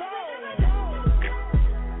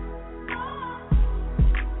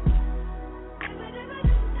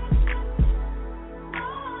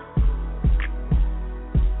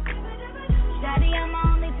 Shawty, I'ma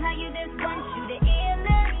only tell you this once, you the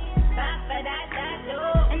illest. Ba-ba-da-da-do.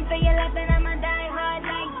 And for your loving, I'ma die hard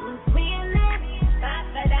like Bruce Willis.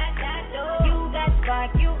 Ba-ba-da-da-do. You got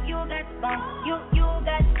spark, you got spunk, you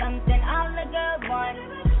got something all the girls want.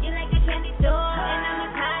 You like a candy store, and I'm a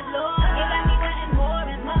hot lord. You got me wanting more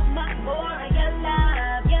and much more. Your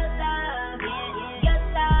love, yeah. Your love, yeah. Your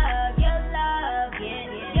love, yeah.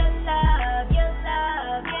 Your love, yeah. Your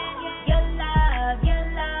love, yeah. Your love, your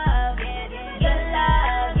love. Your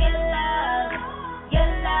love, your love.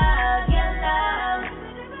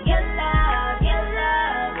 Your love, your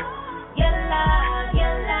love. Your love,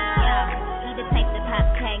 your love. He the type to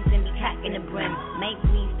pop tags and be cracking the brim. Make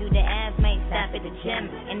weaves do the abs, make stop at the gym.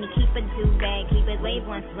 And he keep a do-rag, keep his wave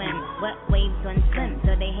on swim. What waves on swim,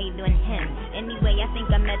 so they hate on him. Anyway, I think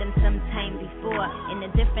I met him sometime before, in a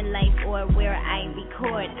different life or where I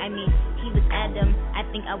record. I mean, he was Adam, I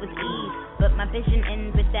think I was Eve. But my vision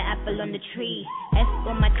ends with the apple on the tree. S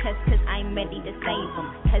on my chest cause I'm ready to save him.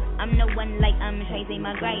 Cause I'm the one like I'm Tracy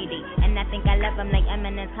McGrady. And I think I love him like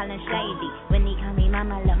Eminem calling Shady. When he call me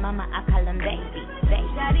mama, love mama, I call him baby.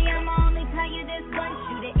 Shawty, I'ma only tell you this once,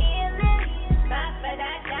 you the illest.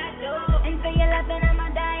 Ba-ba-da-da.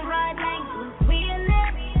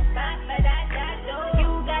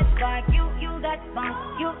 got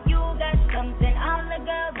funk, you got something all the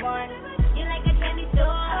girls want. You like a candy store,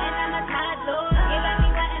 and I'm a hot lord. You got me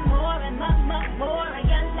wanting more and more.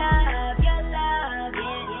 Your love, yeah. Your love,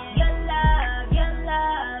 yeah. Your love,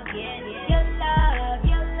 yeah. Your love, yeah.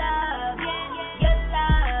 Your love, yeah. Your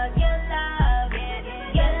love, yeah.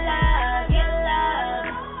 Your love, your love.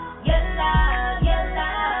 Your love, your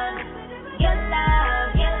love. Your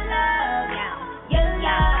love, your love. Your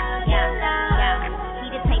love, your love. He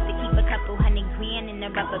the type to keep a couple $100,000 in a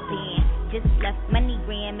rubber band. Just left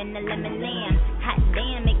MoneyGram in the lemon lamb. Hot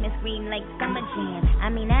damn, make me scream like summer jam. I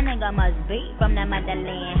mean, that nigga must be from the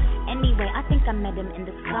motherland. Anyway, I think I met him in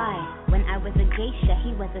the sky. When I was a geisha,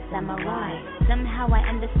 he was a samurai. Somehow I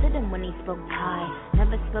understood him when he spoke Thai.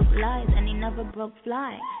 Never spoke lies and he never broke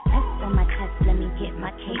fly. That's on my test, let me get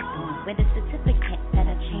my cape on. With a certificate that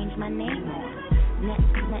I changed my name on.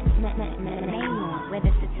 Name on. With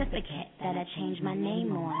a certificate that I changed my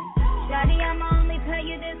name on. Shawty, I'ma only tell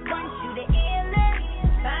you this once, you the illest.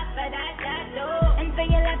 Ba-ba-da-da-do. And for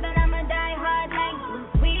your life, and I'ma die hard like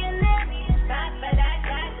Bruce Willis.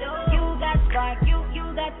 Ba-ba-da-da-do. You got spark, you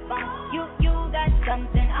got funk, you got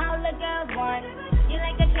something all the girls want. You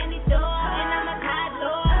like a candy store, and I'm a hot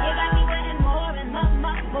lord. You got me wanting more and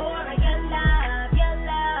more. Your love, yeah. Your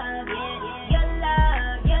love, yeah. Your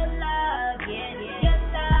love, yeah. Your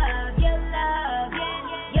love, yeah. Your love,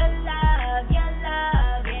 yeah. Your love, your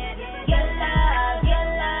love. Your love, your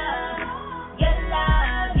love. Your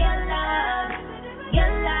love, your love.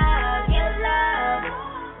 Your love, your love.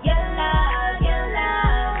 Your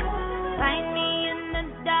love. Find me in the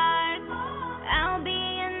dark, I'll be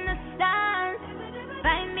in the stars.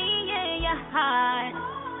 Find me in your heart,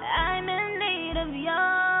 I'm in need of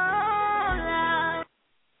your love.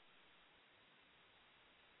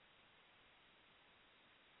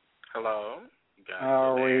 Hello, you guys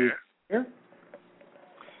Are still we there? here?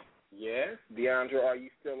 Yes, Deandra, are you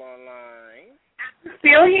still online?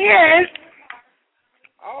 Still here.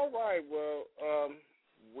 All right. Well,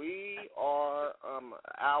 we are an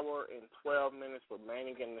hour and 12 minutes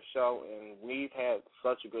remaining in the show, and we've had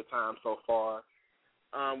such a good time so far.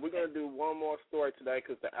 We're going to do one more story today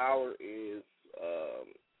because the hour is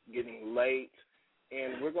getting late,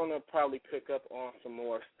 and we're going to probably pick up on some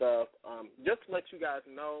more stuff. Just to let you guys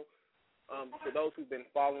know, for those who've been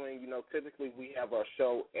following, typically we have our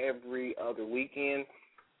show every other weekend.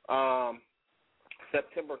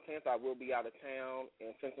 September 10th, I will be out of town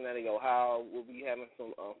in Cincinnati, Ohio. We'll be having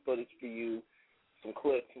some footage for you, some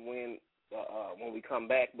clips when we come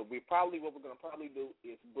back. But what we're going to probably do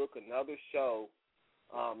is book another show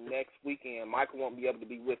next weekend. Michael won't be able to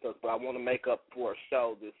be with us, but I want to make up for a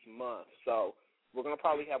show this month. So we're going to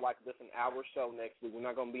probably have just an hour show next week. We're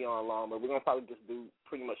not going to be on long, but we're going to probably just do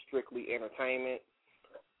pretty much strictly entertainment.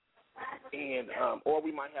 And or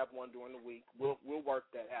we might have one during the week. We'll work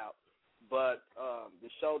that out. But the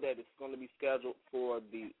show that is going to be scheduled for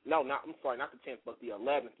not the 10th, but the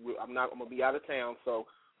 11th. I'm going to be out of town, so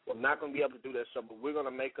I'm not going to be able to do that show. But we're going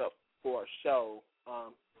to make up for a show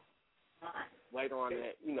later on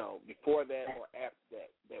that, before that or after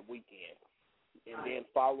that weekend. And then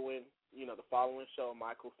following show,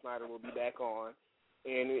 Michael Snyder will be back on,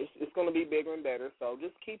 and it's going to be bigger and better. So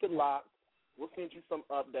just keep it locked. We'll send you some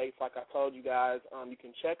updates, like I told you guys. You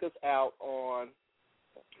can check us out on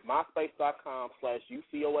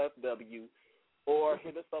myspace.com/UCOFW or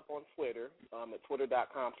hit us up on Twitter at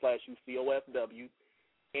twitter.com/UCOFW,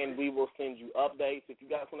 and we will send you updates. If you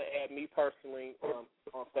guys want to add me personally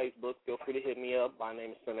on Facebook, feel free to hit me up. My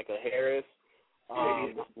name is Seneca Harris.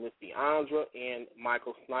 Miss Deandra and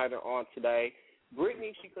Michael Snyder on today.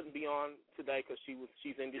 Brittany, she couldn't be on today because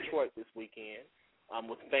she's in Detroit this weekend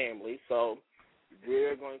with family. So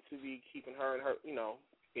we're going to be keeping her and her, in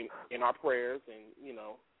our prayers, and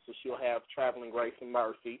so she'll have traveling grace and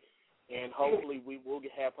mercy. And hopefully we will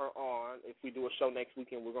have her on. If we do a show next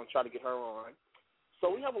weekend, we're going to try to get her on. So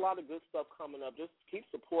we have a lot of good stuff coming up. Just keep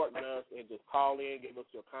supporting us and just call in, give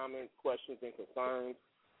us your comments, questions, and concerns.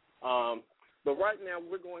 But right now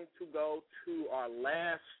we're going to go to our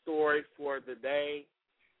last story for the day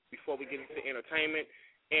before we get into entertainment.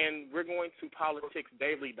 And we're going to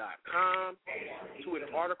politicsdaily.com to an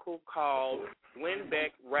article called Glenn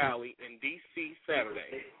Beck Rally in D.C.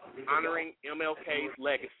 Saturday, honoring MLK's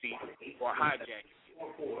legacy or hijacking it.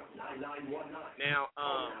 Now,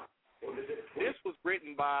 this was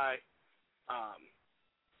written by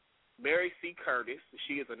Mary C. Curtis.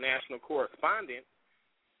 She is a national correspondent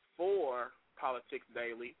for Politics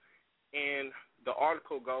Daily, and the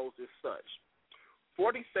article goes as such.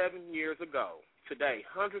 47 years ago, today,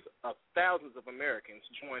 hundreds of thousands of Americans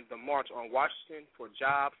joined the March on Washington for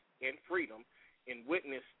Jobs and Freedom and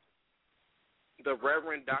witnessed the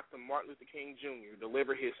Reverend Dr. Martin Luther King Jr.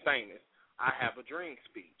 delivered his famous I Have a Dream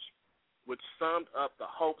speech, which summed up the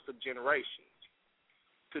hopes of generations.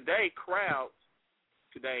 Today,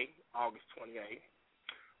 August 28th,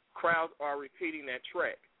 crowds are repeating that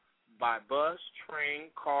trek by bus, train,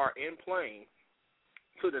 car, and plane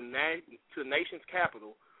to the nation's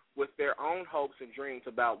capital with their own hopes and dreams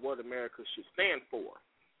about what America should stand for.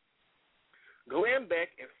 Glenn Beck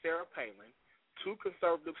and Sarah Palin, two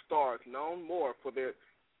conservative stars known more for their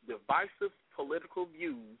divisive political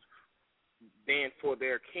views than for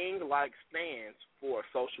their king-like stance for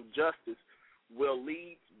social justice, will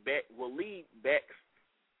lead Beck's,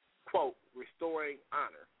 quote, Restoring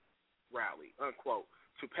Honor rally, unquote,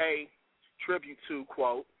 to pay tribute to,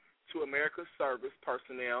 quote, to America's service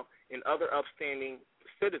personnel and other upstanding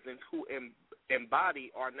citizens who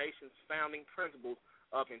embody our nation's founding principles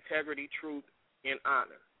of integrity, truth, and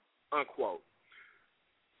honor, unquote.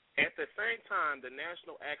 At the same time, the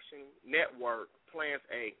National Action Network plans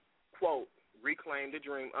a, quote, Reclaim the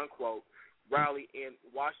Dream, unquote, rally in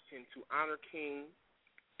Washington to honor King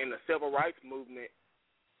and the civil rights movement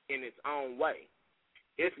in its own way.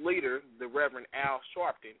 Its leader, the Reverend Al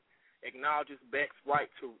Sharpton, acknowledges Beck's right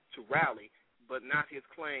to rally, but not his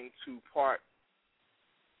claim to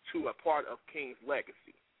a part of King's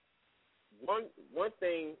legacy. One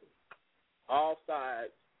thing all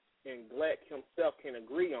sides and Black himself can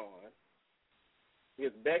agree on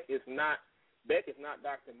is Beck is not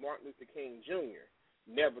Dr. Martin Luther King Jr.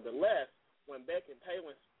 Nevertheless, when Beck and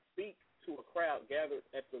Palin speak to a crowd gathered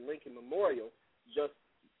at the Lincoln Memorial just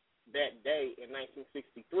that day in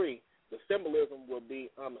 1963, the symbolism will be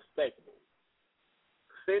unmistakable.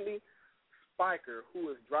 Cindy Spiker, who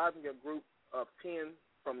is driving a group of 10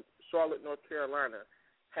 from Charlotte, North Carolina,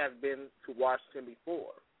 has been to Washington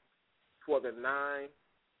before for the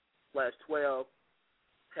 9/12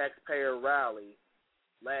 taxpayer rally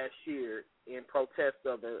last year in protest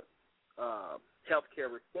of the health care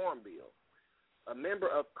reform bill. A member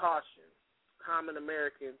of Caution, Common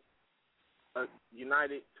Americans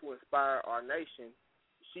United to Inspire Our Nation,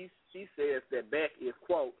 she says that Beck is,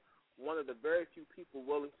 quote, one of the very few people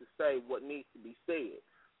willing to say what needs to be said,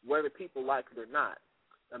 whether people like it or not.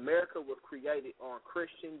 America was created on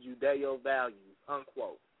Christian Judeo values,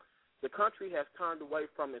 unquote. The country has turned away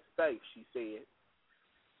from its faith, she said,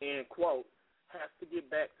 and, quote, has to get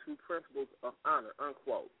back to principles of honor,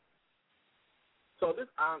 unquote. So this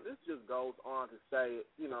just goes on to say,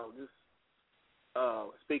 just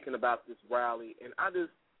speaking about this rally, and I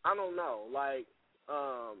don't know, like,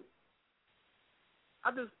 I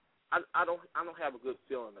don't have a good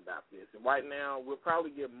feeling about this. And right now, we'll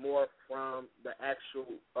probably get more from the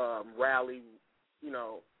actual rally,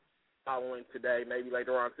 following today, maybe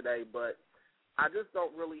later on today. But I just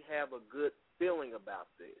don't really have a good feeling about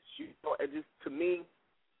this. It just, to me,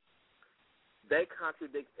 they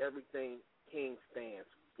contradict everything King stands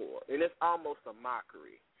for, and it's almost a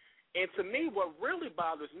mockery. And to me, what really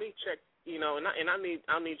bothers me, and I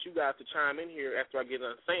need you guys to chime in here after I get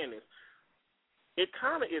done saying this. It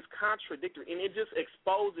kind of is contradictory, and it just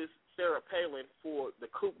exposes Sarah Palin for the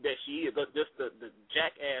kook that she is, just the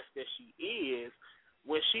jackass that she is,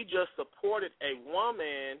 when she just supported a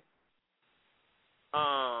woman,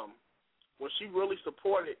 when she really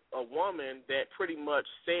supported a woman that pretty much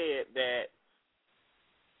said that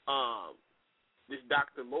this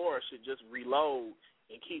Dr. Laura should just reload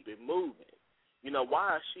and keep it moving.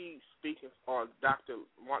 Why is she speaking on Dr.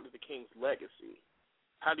 Martin Luther King's legacy?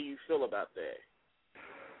 How do you feel about that?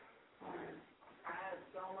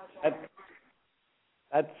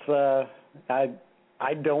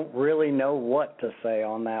 I don't really know what to say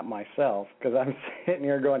on that myself, because I'm sitting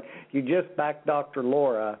here going, you just backed Dr.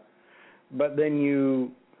 Laura, but then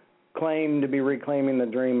you claim to be reclaiming the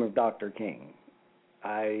dream of Dr. King.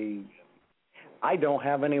 I don't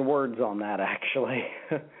have any words on that, actually.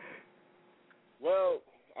 Well,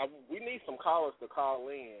 we need some callers to call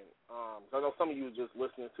in. I know some of you are just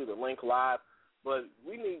listening to the link live, but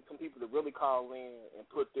we need some people to really call in and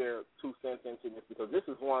put their 2 cents into this, because this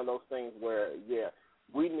is one of those things where,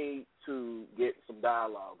 we need to get some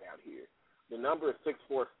dialogue out here. The number is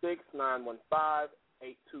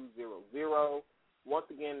 646-915-8200. Once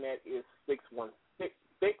again, that is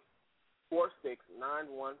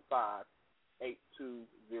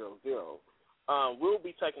 646-915-8200. We'll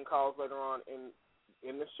be taking calls later on in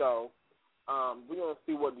the show. We're going to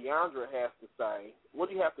see what Deandra has to say. What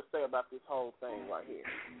do you have to say about this whole thing right here?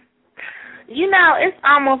 It's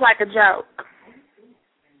almost like a joke.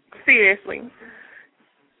 Seriously.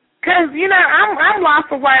 Because, I'm lost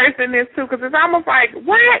for words in this, too, because it's almost like,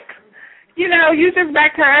 what? You just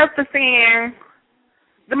backed her up for saying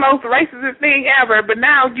the most racist thing ever, but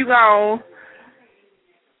now you gonna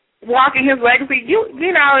walk in his legacy. You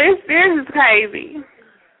know, this is crazy.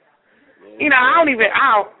 You know,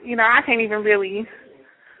 I can't even really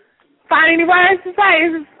find any words to say.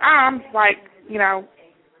 It's just, I'm just like, you know,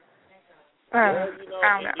 I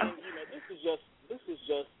don't know. This is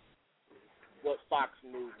just what Fox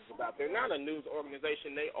News is about. They're not a news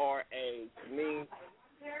organization. They are a mean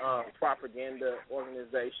propaganda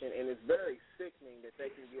organization, and it's very sickening that they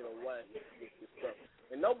can get away with this stuff.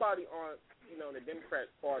 And nobody on, the Democrat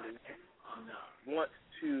Party wants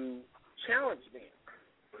to challenge them.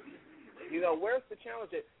 Where's the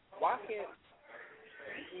challenge at? Why can't,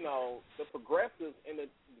 the progressives in the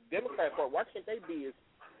Democrat Party, why can't they be as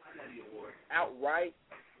outright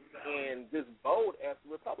and just bold as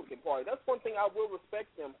the Republican Party? That's one thing I will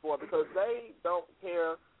respect them for, because they don't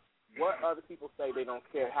care what other people say. They don't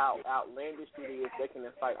care how outlandish it is. They can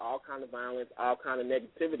incite all kind of violence, all kind of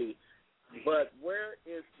negativity. But where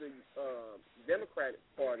is the Democratic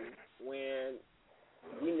Party when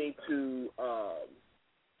we need to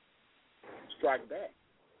strike back?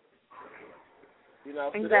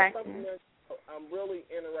 So exactly. That's something that I'm really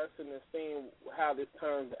interested in seeing how this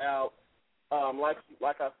turns out.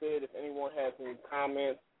 Like I said, if anyone has any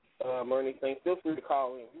comments or anything, feel free to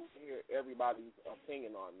call in. We can hear everybody's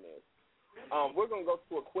opinion on this. We're going to go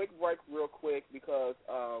to a quick break real quick because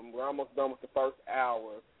we're almost done with the first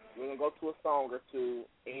hour. We're going to go to a song or two,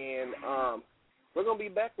 and we're going to be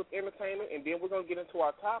back with entertainment, and then we're going to get into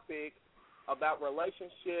our topic about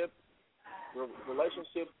relationships and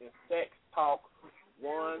sex talk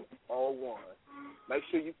 101. Make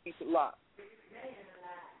sure you keep it locked.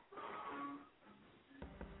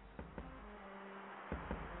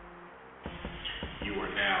 You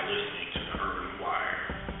are now listening to the Urban Wire,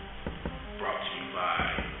 brought to you by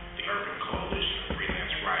the Urban Coalition of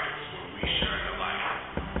Freelance Writers, where we shine a light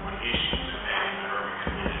on issues impacting the urban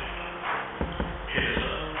community. Hit us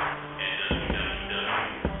up at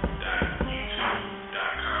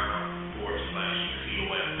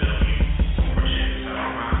www.youtube.com/UCOFW or check us out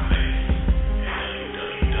on MySpace at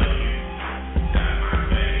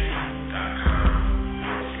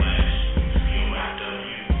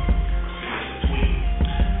www.myspace.com/UCOFW.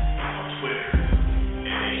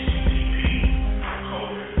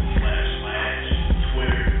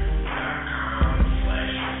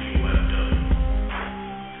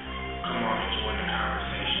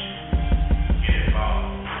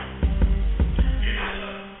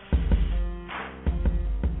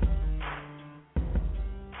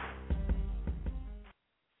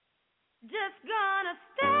 Just gonna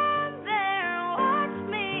stand there and watch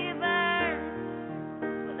me burn.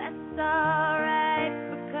 Well, that's alright,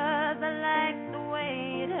 because I like the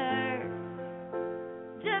way it hurts.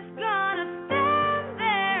 Just gonna stand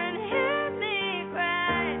there and hear me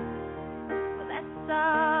cry. Well, that's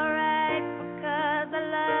alright, because I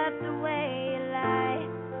love the way you lie.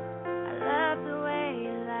 I love the way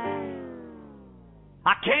you lie.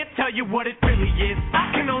 I can't tell you what it really is.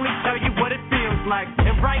 I can only tell you what it feels like.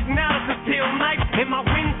 And right now it's a steel knife in my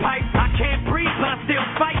windpipe. I can't breathe, but I still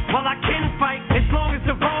fight. Well, I can fight as long as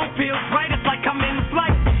the wrong feels right. It's like I'm in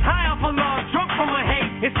flight, high off of love, drunk from my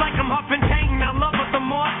hate. It's like I'm huffing pain. I love her the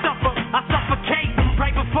more I suffer. I suffocate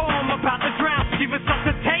right before I'm about to drown. She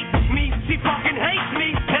resuscitates me. She fucking hates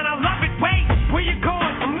me, and I love it. Wait, where you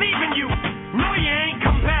going? I'm leaving you. No, you ain't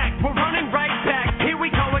come back. We're running right back. Here we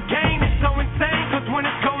go again. It's so insane, 'cause when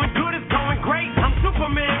it's going good, it's going great. I'm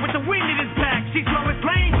Superman with the wind in his back. She's Lois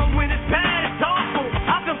Lane, but when it's bad, it's awful.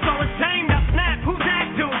 I feel so ashamed. I snap. Who's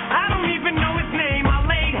that dude? I don't even know his name. I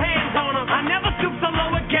laid hands on him. I never stoop so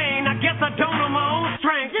low again. I guess I don't know my own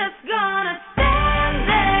strength. Just gonna stand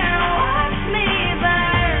there and watch me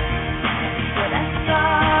burn. Well, that's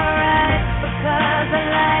alright, because I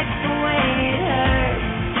like the way it hurts.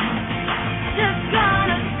 Just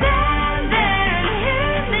gonna stand there and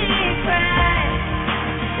hear me cry.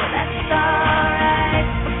 Well, that's alright,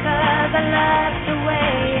 because I love the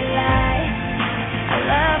way you lie. I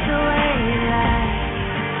love the way you lie.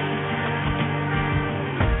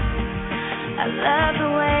 I love the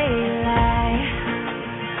way you lie.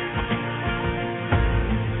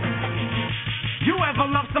 You ever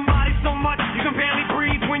love somebody so much you can barely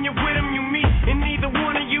breathe when you're with them? You meet, and neither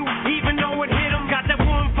one of you even know it hit them. Got that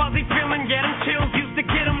warm fuzzy feeling, get them chills, used to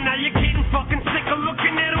get them. Now you're getting fucking sick of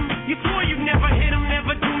looking at them. You swore you'd never hit them,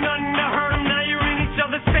 never do nothing to hurt them. Now you're in each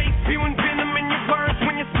other's face, spewing venom in your words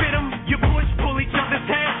when you spit them. You push, pull each other's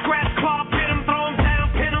hair, scratch, claw, pit them, throw them down,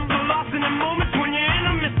 pin them. The lost in the moments when you're in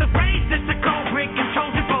them. It's the rage that's a cold break,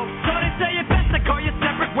 controls you both. So they say it best to go your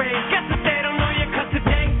separate ways. Guess that they don't know you, 'cause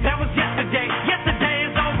today, that was yesterday. Yesterday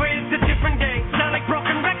is over, it's a different day. Sound like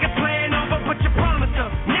broken records.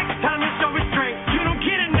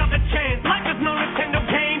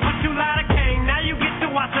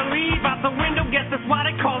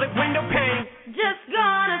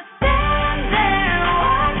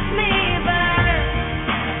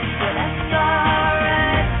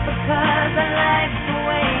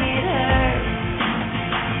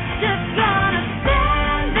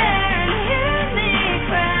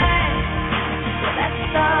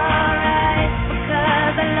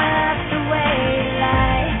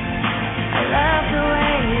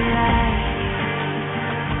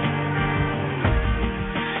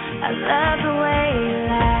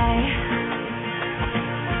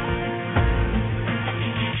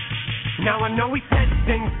 Now I know we said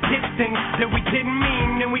things, did things that we didn't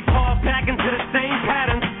mean, and we fall back into the same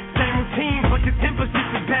patterns, same routine, but your temper's just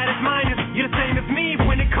as bad as mine is. You're the same as me,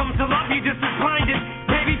 when it comes to love, you're just as blinded.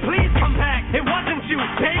 Baby, please come back, it wasn't you,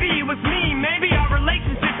 baby, it was me. Maybe our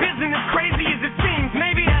relationship isn't as crazy as it seems.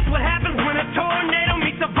 Maybe that's what happens when a tornado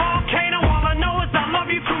meets a volcano. All I know is I love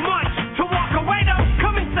you too much to walk away though.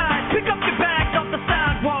 Come inside, pick up your bags off the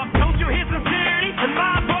sidewalk. Don't you hear sincerity in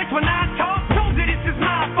my voice when I talk? Told you this is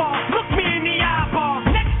my fault, look me in the eyeball.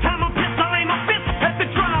 Next time I'm pissed, I'll aim my fist at the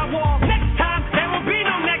drywall. Next time, there will be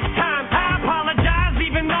no next time. I apologize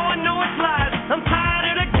even though I know it's lies. I'm tired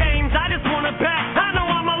of the games, I just want it back. I know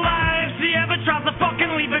I'm alive, if she ever tries to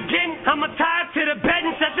fucking leave again, I'ma tie her to the bed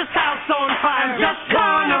and set this house on fire. I'm just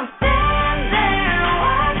gonna stand there and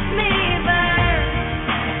watch me burn,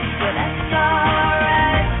 but that's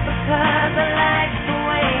alright because I like the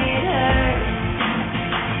way it hurts.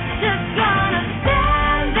 Just gonna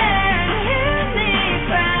stand there and hear me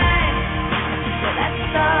cry, but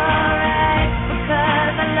that's alright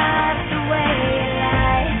because I love the way you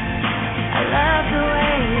lie. I love the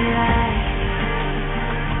way you lie.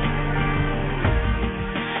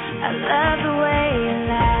 I love the way you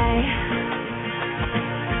lie.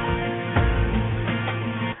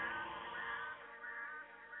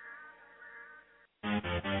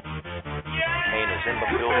 Kane is in the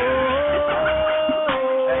building.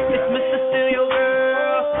 It's Mr. Steal Your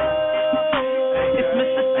Girl. It's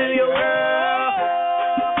Mr. Steal Your Girl.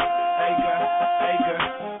 Hey girl, hey girl,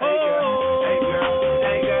 hey girl, hey girl,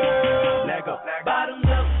 hey girl. Let go. Bottoms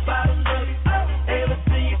up, ever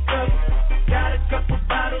see you go? Got a couple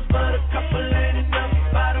bottles, but a couple ain't enough.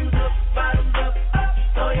 Bottoms up,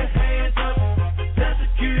 throw your hands up. Tell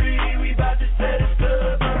security we bout to set it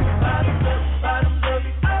up. Bottoms up,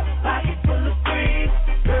 pocket full of green.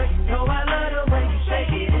 Girl, you know I love the way you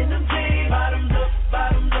shake it in them jeans. Bottoms up,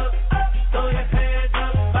 throw your hands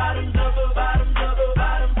up. Bottoms up.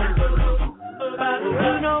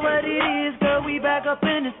 You know what it is, girl, we back up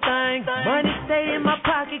in this thing. Money stay in my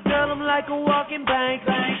pocket, girl, I'm like a walking bank.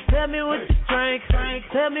 Tell me what you drink,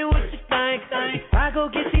 tell me what you think. I go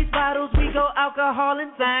get these bottles, we go alcohol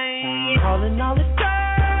and thing. Calling all the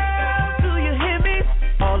girls, do you hear me?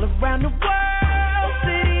 All around the world,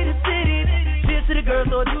 city to city. Cheers to the girls,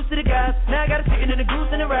 or juice to the guys. Now I got a chicken and a goose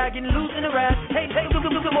and a rag, getting loose in the rap. Hey, look,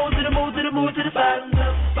 move to the side.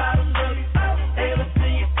 Bottoms up, ever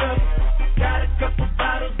see you go? Got a couple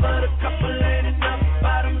bottles, but a couple ain't enough.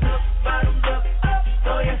 Bottoms up,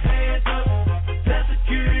 throw your hands up. Tell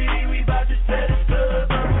security we bout to set it up.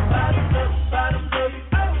 Bottoms up,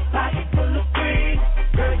 pocket full of green.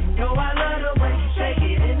 Girl, you know I love the way you shake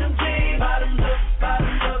it in them jeans. Bottoms up,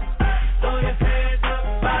 throw your hands up.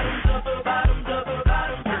 Bottoms up.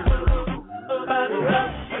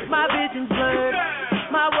 My vision's blurred,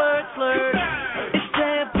 my words slurred. It's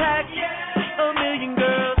jam-packed, a million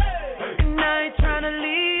girls. And I ain't tryna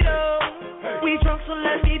lead, oh. We drunk, so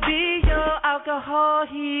let me be your alcohol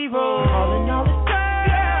hero. Calling all the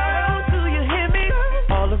girls, do you hear me?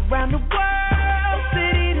 All around the world,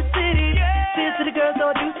 city to city. Cheers to the girls,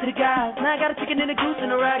 or juice to the guys. Now I got a chicken and a goose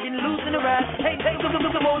and a rag, getting loose in the rap. Hey, look,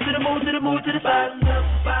 move to the side.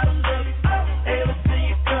 Bottoms up, ever see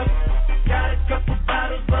you go? Got a couple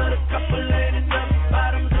bottles, but a couple ain't enough.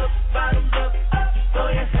 Bottoms up, throw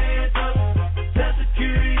your hands up. Tell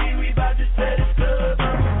security we bout to set it up.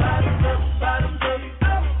 Bottoms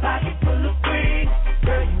up, pocket full of green.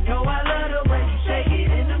 Girl, you know I love the way you shake it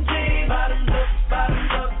in them jeans. Bottoms up,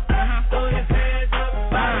 throw your hands up.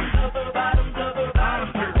 Bottoms up.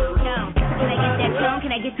 Yo, can I get that chrome?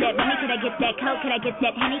 Can I get that money? Can I get that coke? Can I get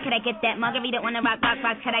that Henny? Can I get that margarita on the rock?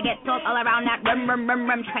 Can I get salt all around that rum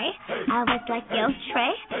tray? I was like, yo,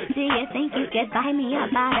 Trey, do you think you could buy me a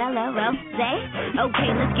bottle of rosé? Okay,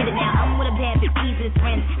 let's get it now. I'm with a bad bitch, keys to his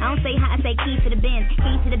friends. I don't say hi, I say keys to the Benz.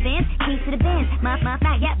 Keys to the Benz, keys to the Benz. My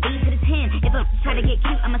fly, yeah, B to the 10. If I try to get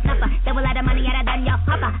cute, I'm a snuffer. Double out of money, yeah, done y'all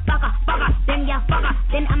fucker. Then y'all fucker.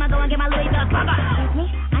 Then I'ma go and get my Louis Vuitton fucker. Excuse me,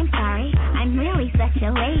 I'm sorry, I'm really such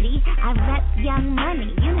a lady. I rep Young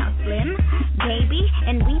Money, you know Slim, baby,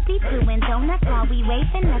 and we be doing donuts while we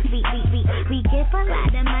racing us. We give a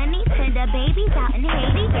lot of money to the babies out in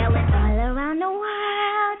Haiti, yelling all around the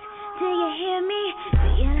world. Do you hear me? Do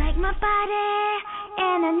you like my body?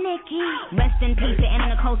 Anna Nikki. Rest in peace to Anna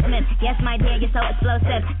Nicole Smith. Yes, my dear, you're so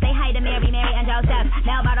explosive. Say hi to Mary, and Joseph.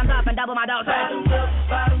 Now bottoms up and double my dose.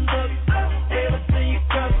 Bottoms up, ever see you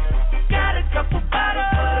go? Got a couple bottles,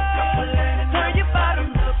 but a couple ain't enough. Turn your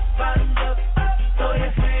bottoms up, throw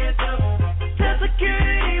your hands up. Tell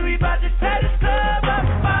security we bout to set it up.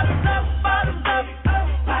 Bottoms up,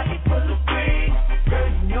 pocket full of green. Girl,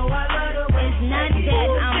 you know I love the way it's not that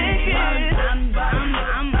I'm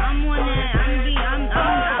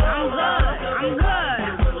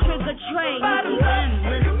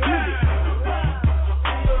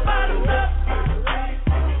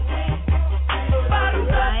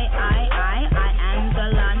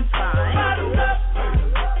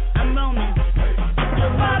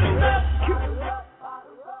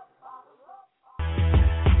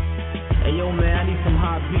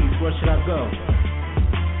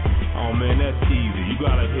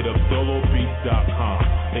dolobeats.com.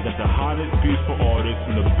 They got the hottest beats for artists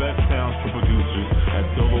and the best sounds for producers at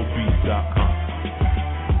dolobeats.com.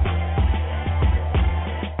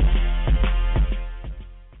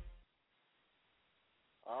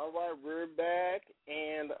 All right, we're back,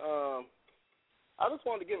 and I just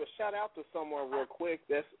wanted to give a shout out to someone real quick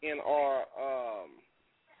that's in our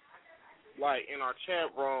in our chat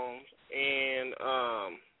rooms, and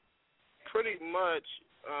pretty much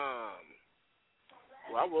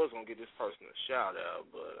well, I was gonna give this person a shout out,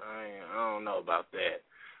 but I don't know about that.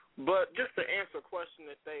 But just to answer a question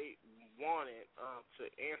that they wanted to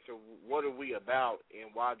answer, what are we about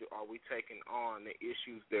and why are we taking on the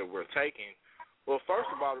issues that we're taking? Well, first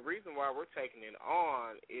of all, the reason why we're taking it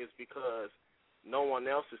on is because no one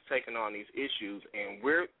else is taking on these issues, and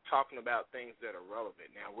we're talking about things that are relevant.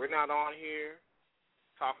 Now, we're not on here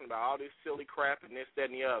talking about all this silly crap and this, that,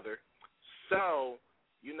 and the other. So,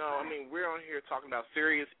 we're on here talking about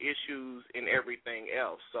serious issues and everything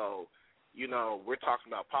else. So, we're talking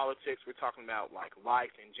about politics. We're talking about,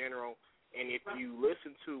 life in general. And if you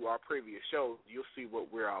listen to our previous shows, you'll see what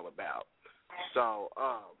we're all about. So,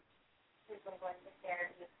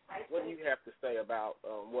 what do you have to say about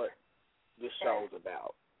what this show's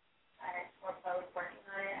about?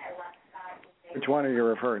 Which one are you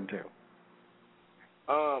referring to?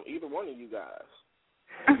 Either one of you guys.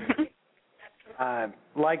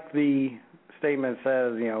 Like the statement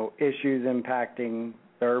says, issues impacting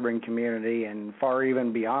the urban community and far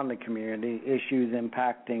even beyond the community, issues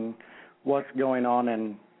impacting what's going on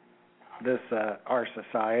in this our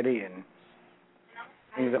society and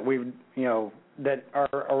things that we've that are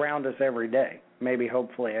around us every day. Maybe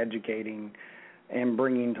hopefully educating and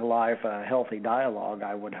bringing to life a healthy dialogue,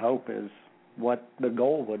 I would hope, is what the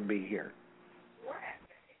goal would be here.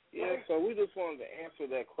 Yeah, so we just wanted to answer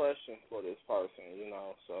that question for this person,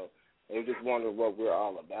 so they just wondered what we're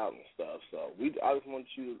all about and stuff. So I just want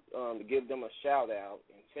you to give them a shout out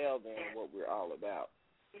and tell them what we're all about.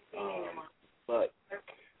 But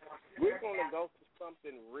we're going to go to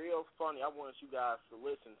something real funny I want you guys to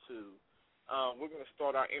listen to. We're going to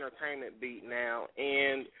start our entertainment beat now,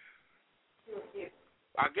 and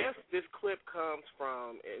I guess this clip comes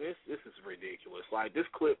from, and this is ridiculous. This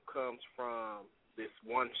clip comes from this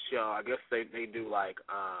one show. I guess they do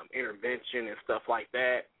intervention and stuff like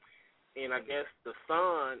that. And I guess the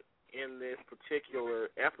son in this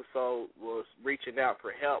particular episode was reaching out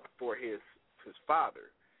for help for his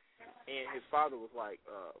father. And his father was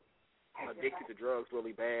addicted to drugs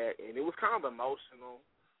really bad, and it was kind of emotional,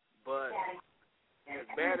 but as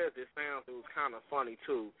bad as it sounds, it was kind of funny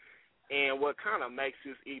too. And what kind of makes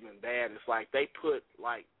this even bad is they put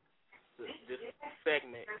this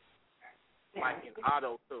segment in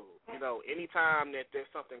auto-tune. Anytime that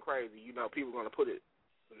there's something crazy, people are going to put it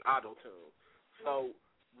in auto-tune. So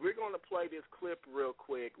we're going to play this clip real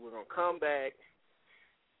quick. We're going to come back,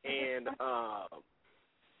 and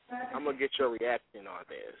I'm going to get your reaction on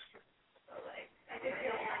this.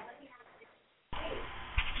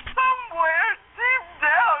 Somewhere deep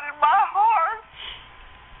down in my heart,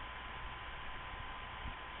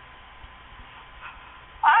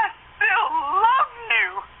 I still love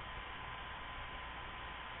you.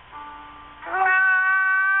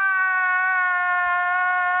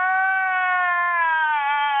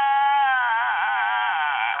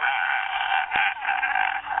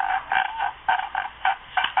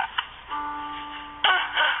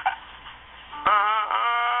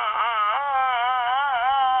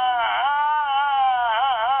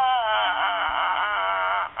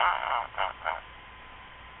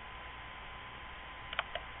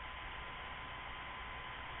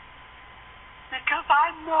 Because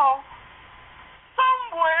I know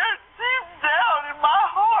somewhere deep down in my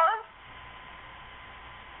heart,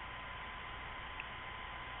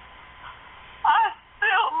 I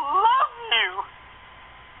still love you.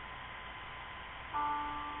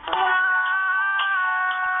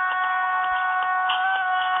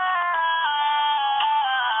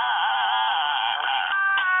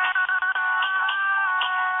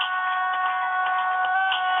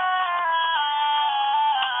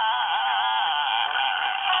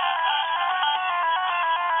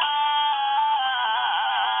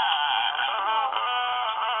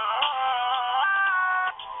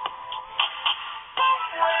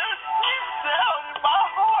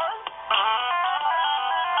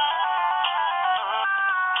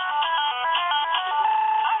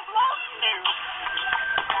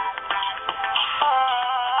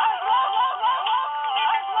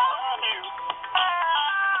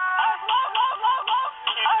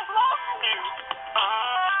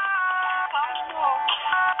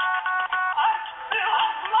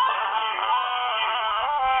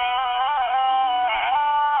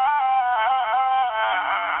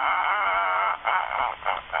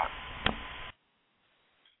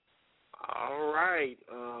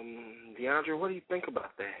 Deandra, what do you think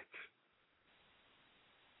about that?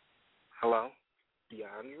 Hello?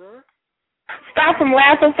 Deandra? Stop from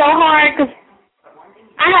laughing so hard because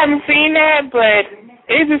I haven't seen that, but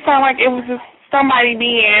it just sounded like it was just somebody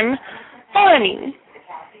being funny.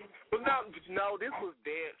 Well, no, this was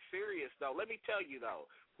dead serious, though. Let me tell you, though.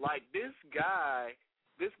 Like, this guy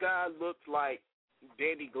looked like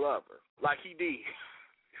Danny Glover. Like, he did.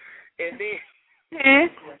 And then,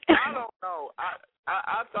 I don't know.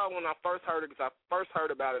 I thought when I first heard it, because I first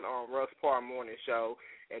heard about it on Russ Parr Morning Show,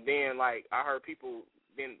 and then, like, I heard people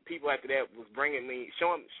after that was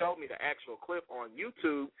showed me the actual clip on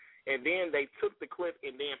YouTube, and then they took the clip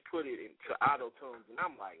and then put it into auto-tunes, and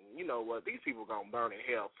I'm like, you know what, these people going to burn in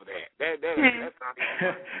hell for that. That's not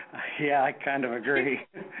Yeah, I kind of agree.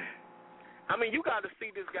 I mean, you got to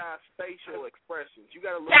see this guy's facial expressions. You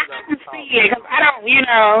got to look it up. I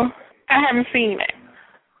haven't seen it.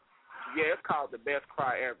 Yeah, it's called The Best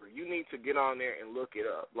Cry Ever. You need to get on there and look it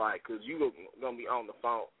up, like, because you're going to be on the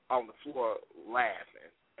floor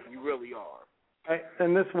laughing. You really are.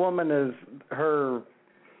 And this woman her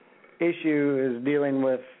issue is dealing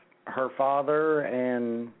with her father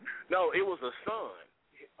and... No, it was a son.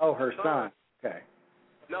 Oh, her son. Okay.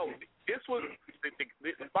 No, this was...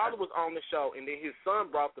 The father was on the show, and then his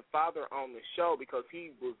son brought the father on the show because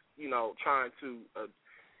he was, trying to...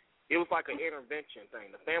 it was like an intervention thing.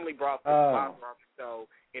 The family brought the father on the show,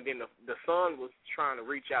 and then the son was trying to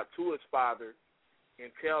reach out to his father and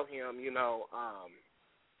tell him,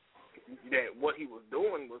 that what he was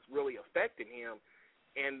doing was really affecting him.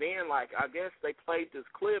 And then, like, I guess they played this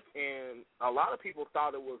clip, and a lot of people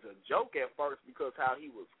thought it was a joke at first because how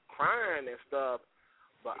he was crying and stuff.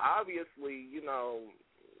 But obviously,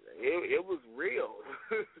 it was real.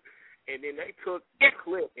 And then they took the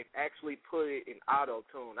clip and actually put it in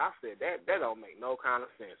auto-tune. I said, that don't make no kind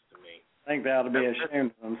of sense to me. I think they ought to be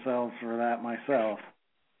ashamed of themselves for that myself.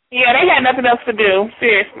 Yeah, they had nothing else to do,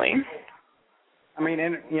 seriously. I mean,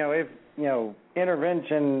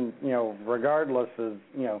 intervention, regardless of,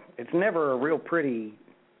 it's never a pretty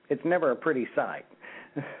sight.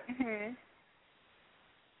 Mm-hmm.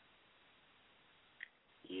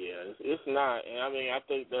 Yeah, it's not. And I mean, I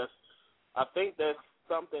think that's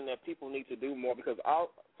something that people need to do more because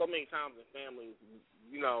so many times in families,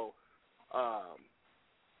 we know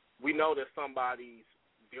that somebody's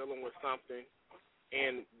dealing with something,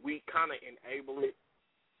 and we kind of enable it.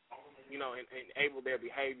 And enable their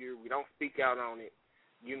behavior. We don't speak out on it,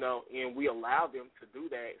 and we allow them to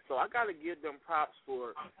do that. So I got to give them props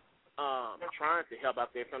for trying to help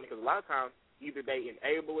out their family because a lot of times either they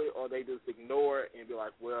enable it or they just ignore it and be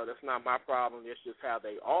like, well, that's not my problem. That's just how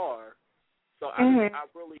they are. So I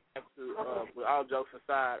really have to, with all jokes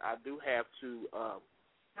aside, I do have to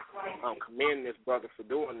commend this brother for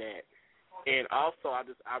doing that. And also, I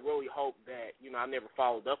really hope that, I never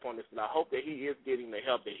followed up on this, but I hope that he is getting the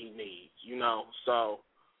help that he needs, So,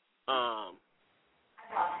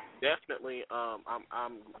 definitely,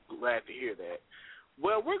 I'm glad to hear that.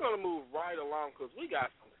 Well, we're going to move right along because we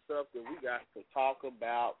got some stuff that we got to talk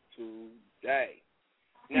about today.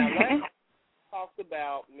 Now, last time we talked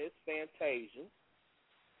about Miss Fantasia,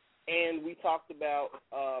 and we talked about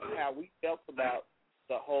how we felt about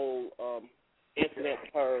the whole incident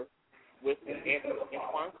with her with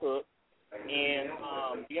Antoine Cook. And,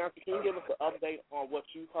 Deandra, can you give us an update on what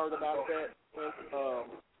you've heard about that since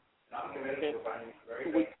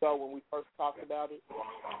 2 weeks ago when we first talked about it?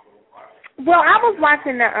 Well, I was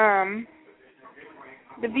watching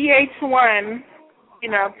the VH1,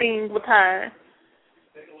 thing with her.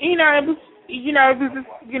 It was, just,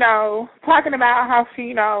 talking about how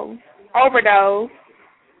she, overdosed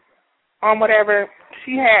on whatever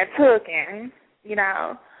she had took and,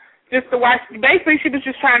 just to watch. Basically, she was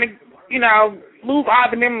just trying to, lose all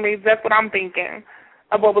the memories. That's what I'm thinking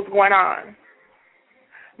of what was going on.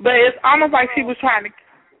 But it's almost like she was trying to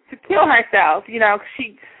kill herself,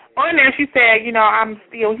 She on there she said, I'm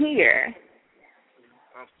still here.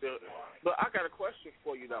 But I got a question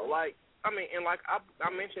for you though. I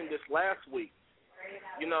mentioned this last week.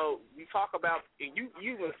 We talk about, and you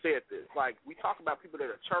even said this, we talk about people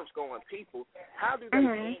that are church-going people. How do they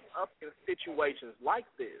end up in situations like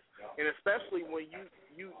this? And especially when you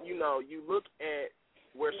look at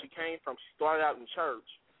where she came from. She started out in church,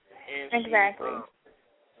 and exactly.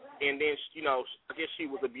 And then, I guess she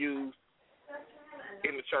was abused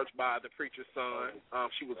in the church by the preacher's son.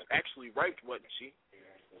 She was actually raped, wasn't she?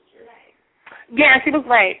 Yeah, she was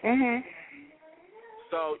raped. Mhm.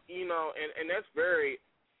 So, and that's very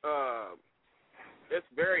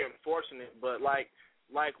unfortunate, but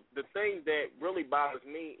the thing that really bothers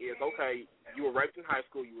me is, okay, you were raped in high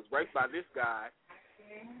school, you was raped by this guy,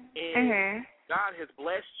 And God has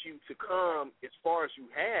blessed you to come as far as you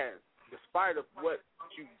have, despite of what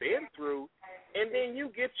you've been through, and then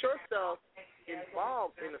you get yourself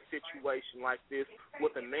involved in a situation like this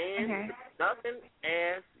with a man with nothing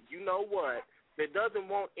as you know what, that doesn't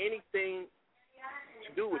want anything to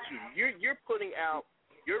do with you. You're putting out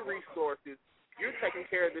your resources. You're taking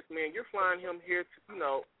care of this man. You're flying him here to, you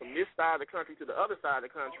know, from this side of the country to the other side of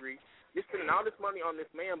the country. You're spending all this money on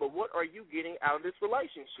this man, but what are you getting out of this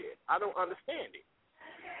relationship? I don't understand it.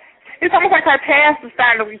 It's almost like her past is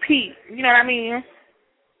starting to repeat. You know what I mean?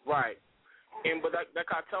 Right. And but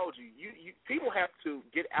like I told you, you people have to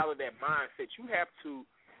get out of that mindset. You have to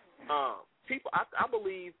people. I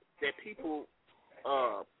believe that people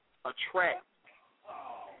attract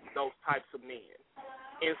those types of men.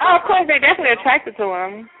 And of course, they're definitely attracted to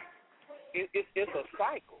him. It's a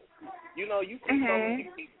cycle. You know, you see so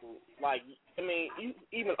many people, like, I mean,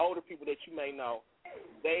 even older people that you may know,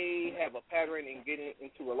 they have a pattern in getting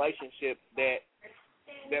into relationships that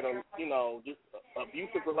are, you know, just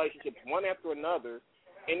abusive relationships one after another,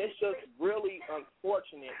 and it's just really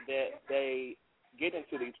unfortunate that they get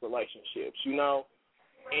into these relationships, you know,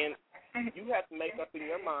 and you have to make up in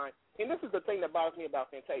your mind. And this is the thing that bothers me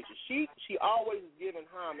about Fantasia. She always is giving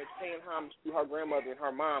homage, paying homage to her grandmother and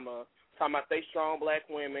her mama, talking about they strong black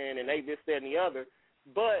women and they this, that, and the other.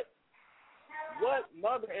 But what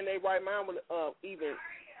mother in their right mind would even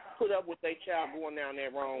put up with their child going down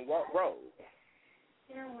that wrong road?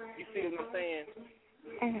 You see what I'm saying?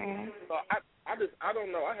 So I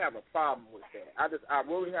don't know. I have a problem with that. I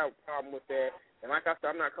really have a problem with that. And like I said,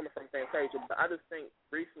 I'm not coming from Fantasia, but I just think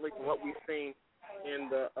recently from what we've seen in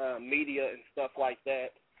the media and stuff like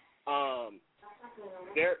that,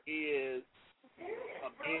 there is a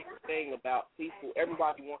big thing about people.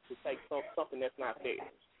 Everybody wants to take something that's not theirs.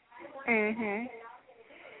 I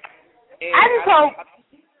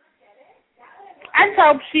just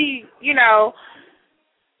hope she, you know,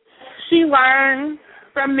 she learned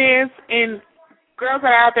from this, and girls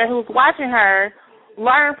that are out there who's watching her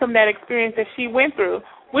learn from that experience that she went through,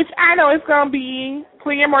 which I know it's going to be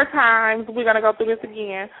plenty more times. We're going to go through this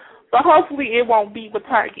again, but hopefully it won't be with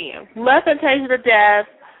her again. Love Fantasia to death.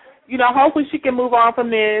 You know, hopefully she can move on from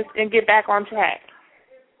this and get back on track.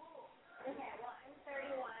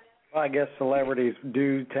 Well, I guess celebrities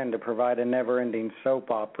do tend to provide a never-ending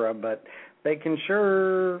soap opera, but they can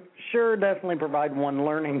sure definitely provide one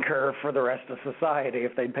learning curve for the rest of society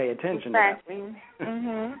if they pay attention to that.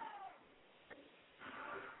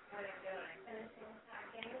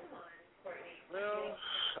 Well,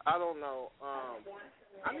 I don't know.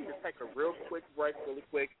 I need to take a real quick break, really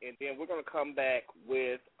quick, and then we're going to come back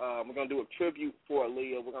with, we're going to do a tribute for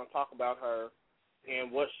Aaliyah. We're going to talk about her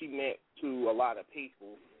and what she meant to a lot of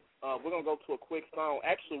people. We're going to go to a quick song.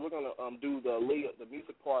 Actually, we're going to do the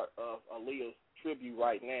music part of Aaliyah's tribute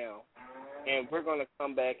right now, and we're going to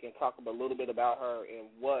come back and talk a little bit about her and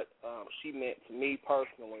what she meant to me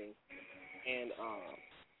personally, and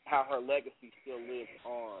how her legacy still lives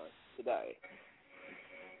on today.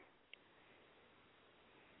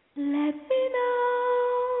 Let me know,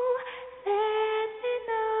 let me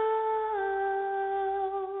know.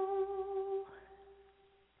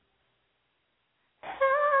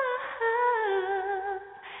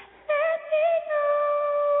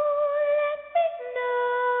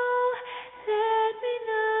 Let me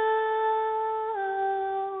know.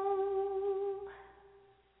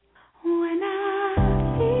 When I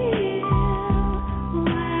feel what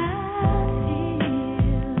I feel,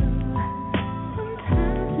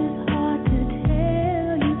 sometimes it's hard to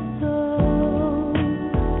tell you so.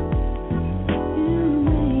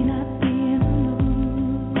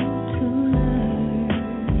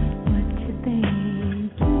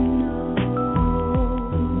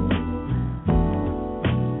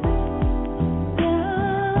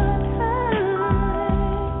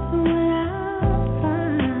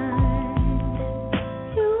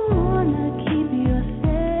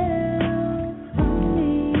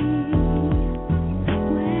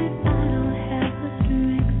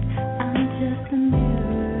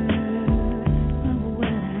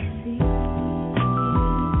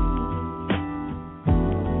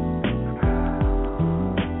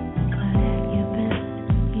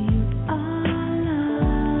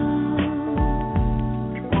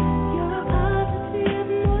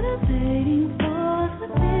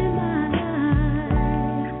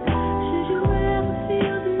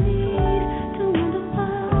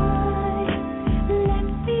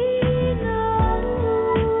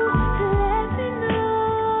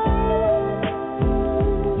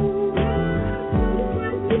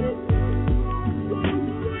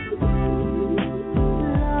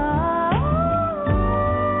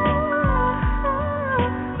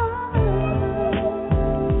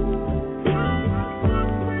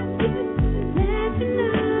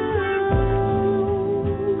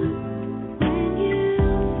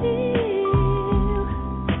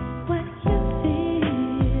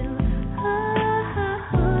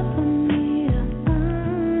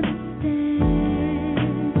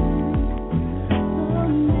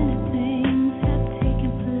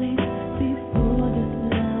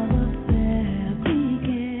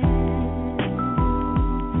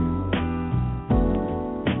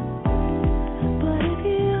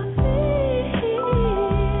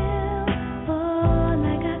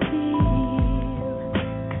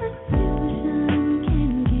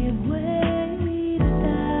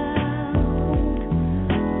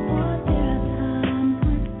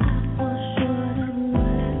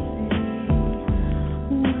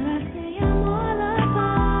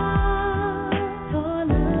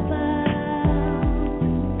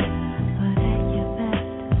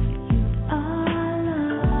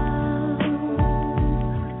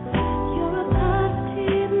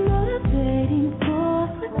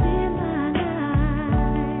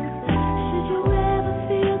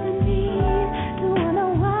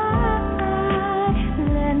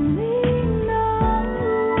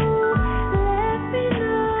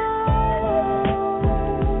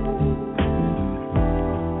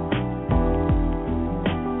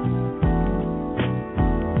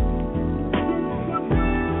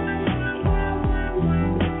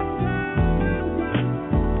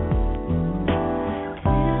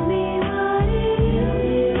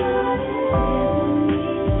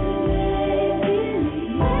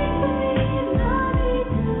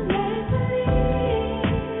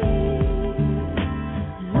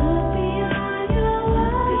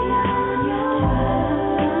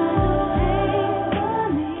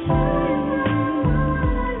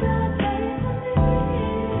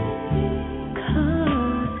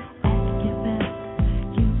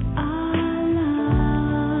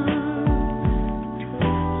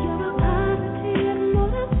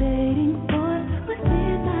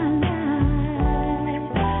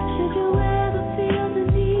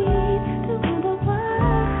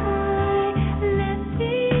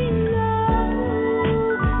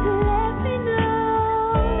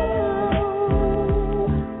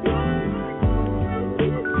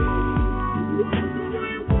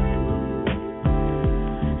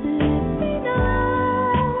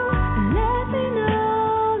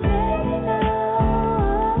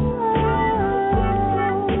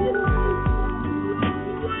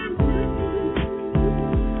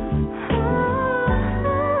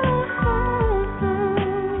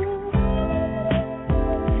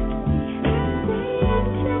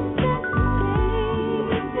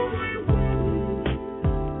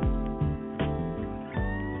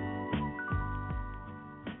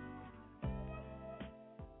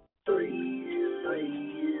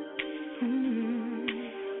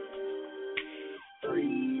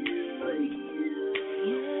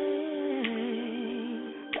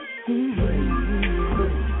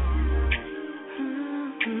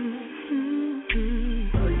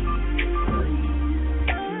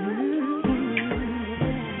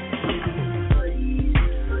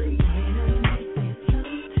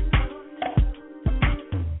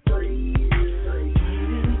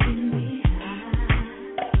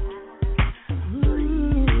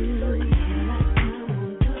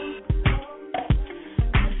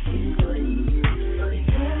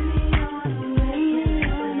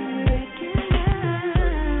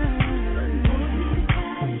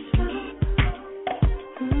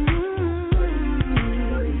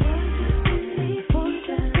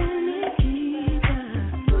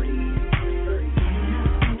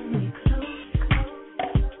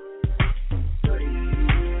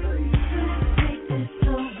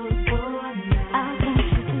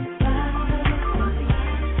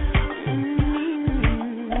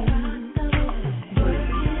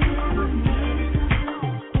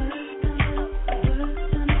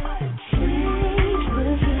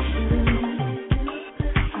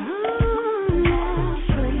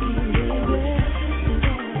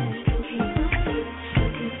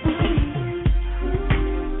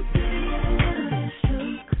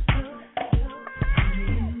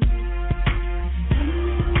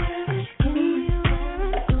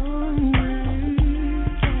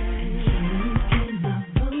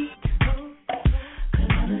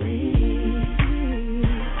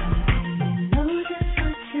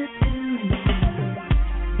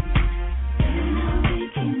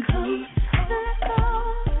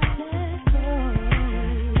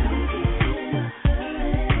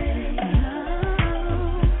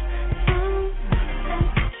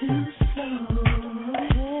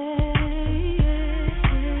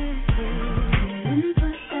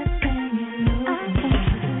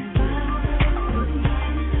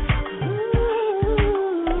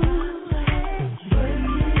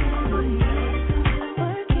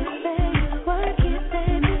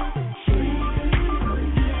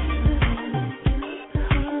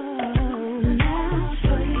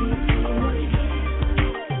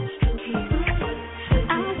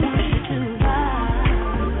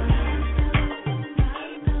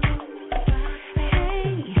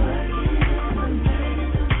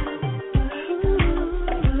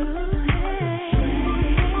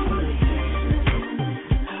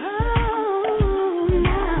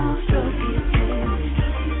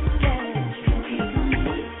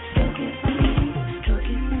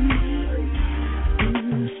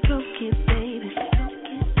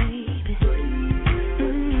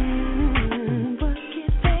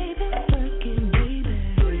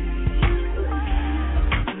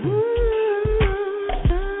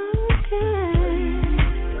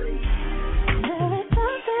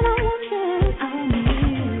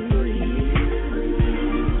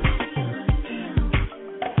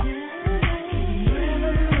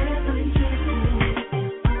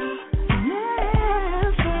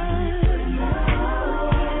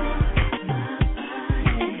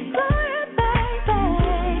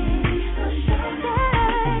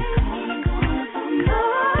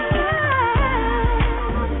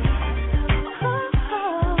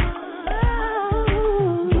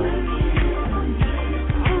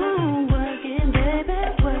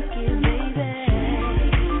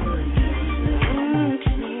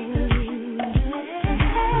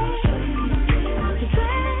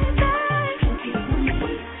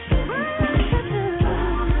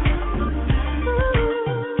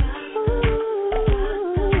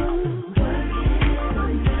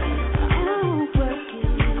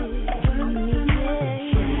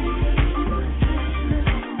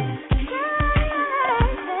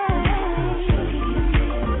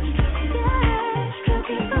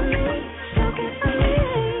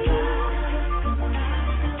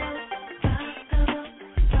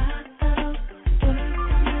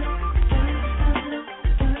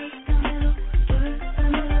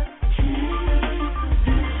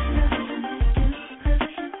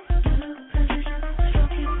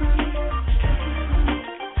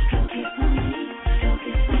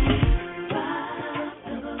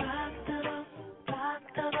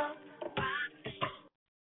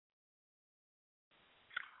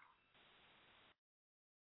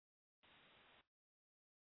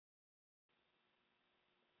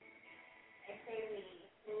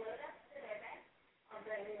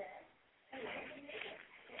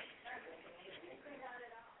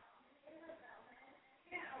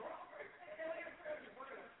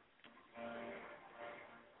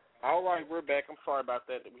 All right, we're back. I'm sorry about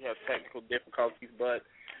that. We have technical difficulties, but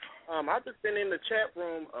I've just been in the chat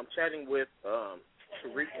room chatting with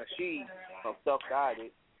Tariq Nasheed from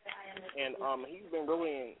Self-Guided, and he's been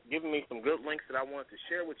really giving me some good links that I wanted to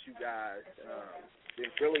share with you guys.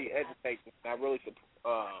 It's really educating. I really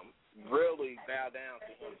bow down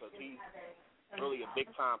to him because he's really a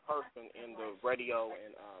big-time person in the radio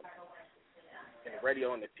and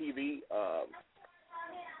the TV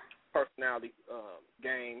personality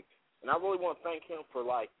game. And I really want to thank him for,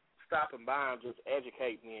 stopping by and just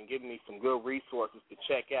educating me and giving me some good resources to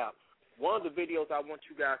check out. One of the videos I want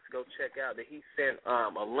you guys to go check out that he sent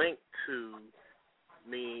a link to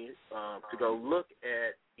me to go look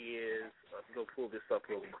at is, let's go pull this up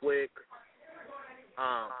real quick,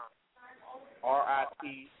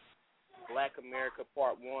 RIP Black America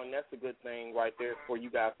Part 1. That's a good thing right there for you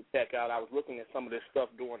guys to check out. I was looking at some of this stuff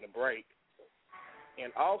during the break.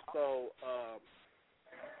 And also,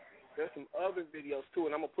 there's some other videos, too,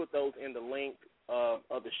 and I'm going to put those in the link of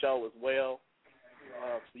the show as well.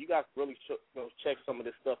 So you guys really go check some of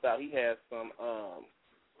this stuff out. He has some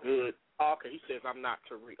good – okay, he says I'm not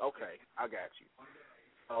Tariq. Okay, I got you.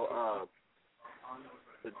 So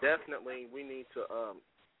but definitely we need to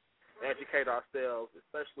educate ourselves,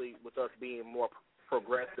 especially with us being more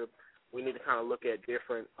progressive. We need to kind of look at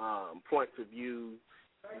different points of view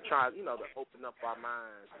and try, to open up our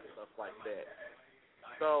minds and stuff like that.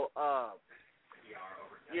 So, that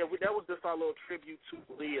was just our little tribute to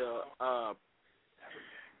Leah.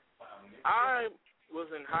 I was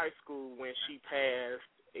in high school when she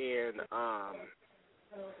passed, and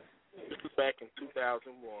this was back in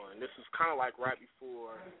 2001. This was kind of like right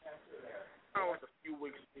before, kind of like a few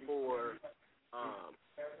weeks before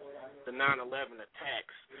the 9/11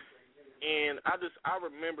 attacks. And I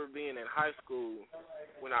remember being in high school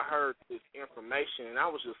when I heard this information, and I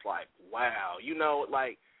was just like, wow,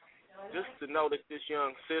 just to know that this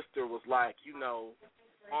young sister was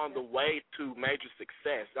on the way to major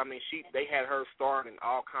success. I mean, they had her starring in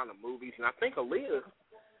all kind of movies, and I think Aaliyah,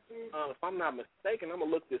 if I'm not mistaken, I'm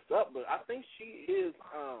gonna look this up, but I think she is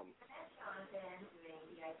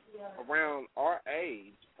around our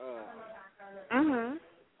age.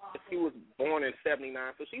 She was born in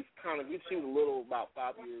 79, so she was a little about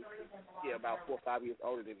 4 or 5 years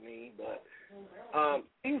older than me, but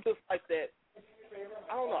she was just like that.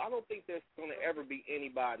 I don't know. I don't think there's going to ever be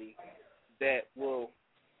anybody that will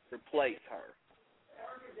replace her.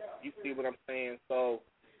 You see what I'm saying? So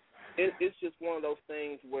it's just one of those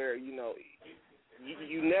things where, you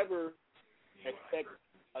never expect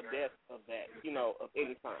a death of that, of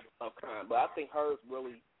any kind. But I think hers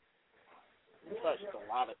really touched a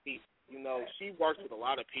lot of people. She worked with a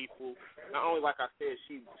lot of people. Not only, like I said,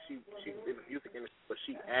 she was in the music industry, but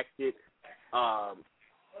she acted,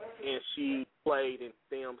 and she played in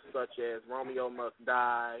films such as Romeo Must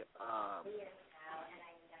Die.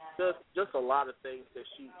 Just a lot of things that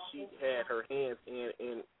she had her hands in,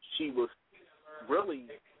 and she was really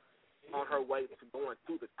on her way to going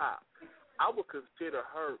to the top. I would consider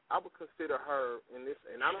her in this,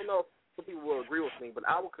 and I don't know if some people will agree with me, but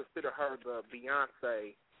I would consider her the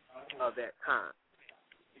Beyonce of that time.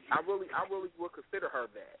 I really would consider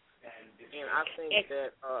her that. And I think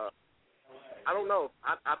that I don't know.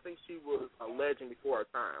 I think she was a legend before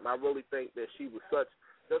her time. I really think that she was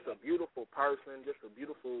just a beautiful person, just a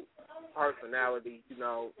beautiful personality. She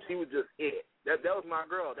was just it. That was my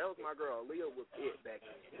girl. Leah was it back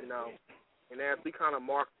then. And as we kind of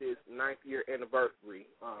marked this 9th year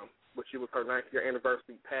anniversary, which was her 9th year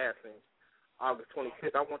anniversary passing, August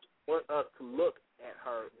 25th, I want us to look at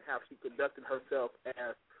her and how she conducted herself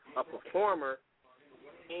as a performer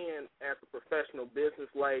and as a professional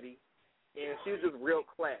business lady. And she was just real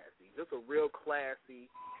classy,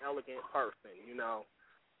 elegant person,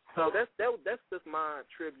 So that's just my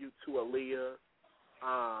tribute to Aaliyah.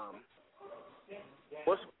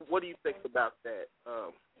 What do you think about that,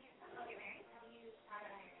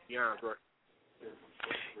 Deandra?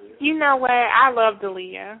 You know what? I love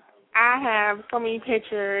Aaliyah. I have so many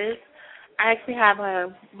pictures. I actually have her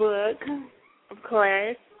book, of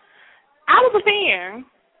course. I was a fan,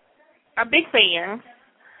 a big fan.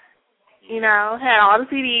 Had all the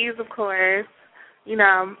CDs, of course.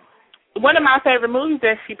 One of my favorite movies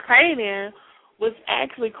that she played in was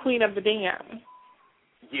actually Queen of the Dam.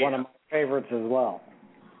 Yeah. One of my favorites as well.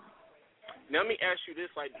 Now, let me ask you this: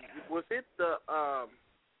 was that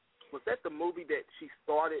the movie that she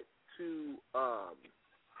started to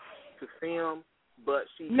film, but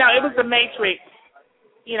she? No, it was The Matrix.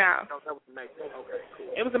 No, that was The Matrix. Okay,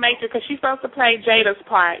 cool. It was The Matrix because she's supposed to play Jada's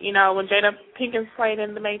part. When Jada Pinkett played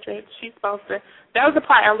in The Matrix, that was the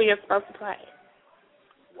part Aaliyah's supposed to play.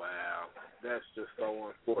 Wow. that's just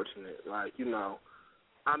so unfortunate. Like, you know,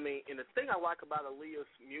 I mean, and the thing I like about Aaliyah's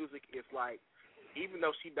music is, like, even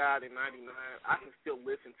though she died in 99, I can still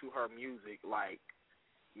listen to her music. Like,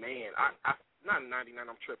 man, I not in 99,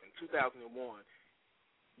 I'm tripping, 2001.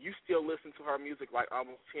 You still listen to her music like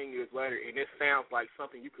almost 10 years later, and it sounds like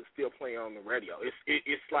something you could still play on the radio.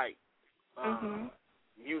 It's like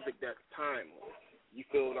music that's timeless. You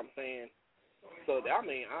feel what I'm saying? So I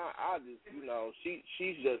mean, I just, you know,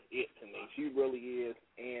 she's just it to me. She really is,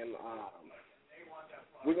 and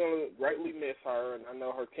we're gonna greatly miss her. And I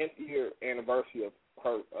know her 10th year anniversary of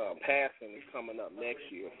her passing is coming up next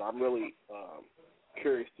year. So I'm really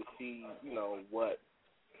curious to see, you know, what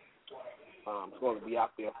is going to be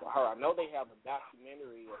out there for her. I know they have a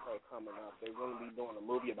documentary of her coming up. They're going to be doing a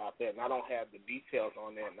movie about that, and I don't have the details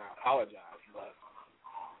on that, and I apologize. But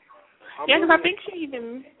because I think she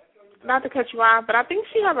even, not to cut you off, but I think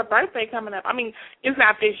she has a birthday coming up. I mean, it's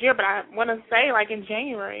not this year, but I want to say like in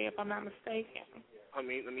January, if I'm not mistaken. I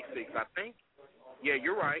mean, let me see. I think, yeah,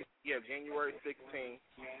 you're right. Yeah, January 16th,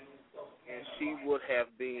 and she would have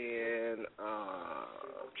been.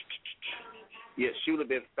 Yeah, she would have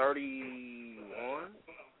been 31.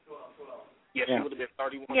 Yeah, she would have been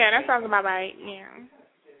 31. Yeah, that sounds about right. Yeah.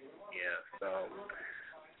 Yeah. So,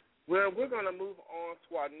 well, we're gonna move on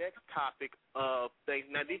to our next topic of things.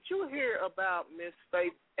 Now, did you hear about Miss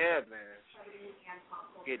Faith Evans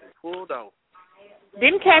getting pulled over?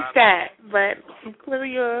 Didn't catch that, but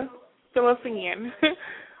clearly you're still a fan.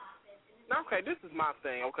 Okay, this is my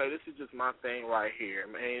thing. Okay, this is just my thing right here,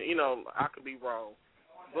 man. You know, I could be wrong.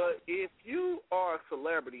 But if you are a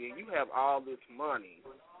celebrity and you have all this money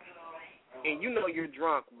and you know you're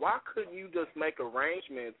drunk, why couldn't you just make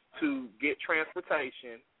arrangements to get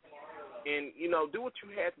transportation and, you know, do what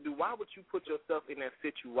you had to do? Why would you put yourself in that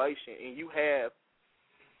situation? And you have,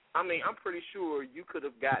 I mean, I'm pretty sure you could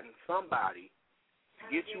have gotten somebody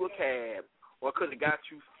to get you a cab or could have got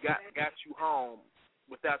you home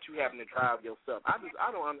without you having to drive yourself. I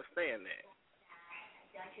don't understand that.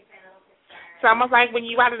 It's almost like when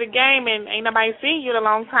you out of the game and ain't nobody seen you in a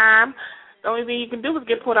long time, the only thing you can do is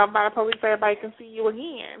get pulled up by the police so everybody can see you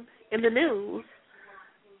again in the news.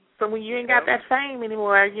 So when you ain't got that fame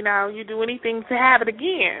anymore, you know, you do anything to have it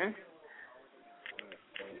again.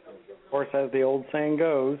 Of course, as the old saying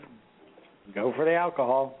goes, go for the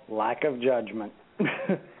alcohol, lack of judgment.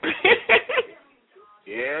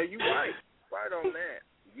 Yeah, you're right. Right on that.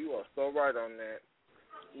 You are so right on that.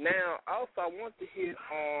 Now, also, I want to hit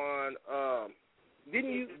on,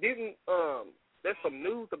 there's some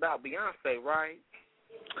news about Beyonce, right?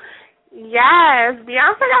 Yes,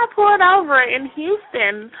 Beyonce got pulled over in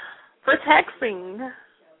Houston for texting.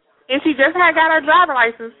 And she just got her driver's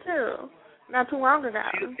license, too, not too long ago.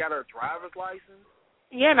 She just got her driver's license?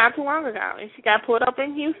 Yeah, not too long ago. And she got pulled up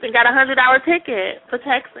in Houston, got a $100 ticket for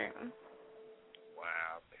texting.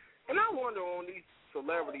 Wow. And I wonder when these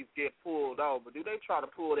celebrities get pulled over, do they try to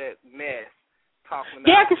pull that mess talking about?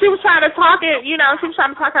 Yeah, because she was trying to talk it, you know, she was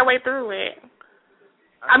trying to talk her way through it.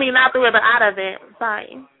 I mean, not through it, but out of it.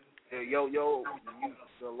 Sorry.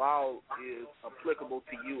 The law is applicable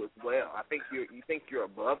to you as well. I think you think you're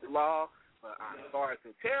above the law, but I'm sorry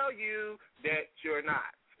to tell you that you're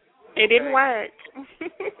not. It didn't work.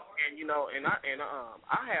 And you know, and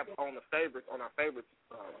I have on our favorites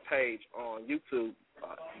page on YouTube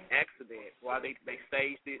accident while they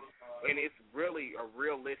staged it, and it's really a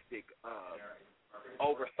realistic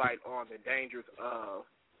oversight on the dangers of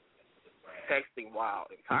texting while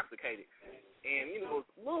intoxicated. And you know,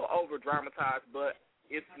 it's a little over dramatized, but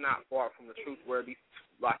it's not far from the truth. Where these,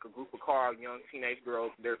 like a group of young teenage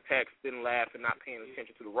girls, they're texting, laughing, not paying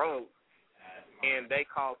attention to the road. And they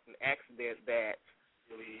caused an accident that,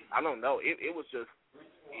 I don't know, it was just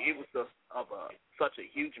of such a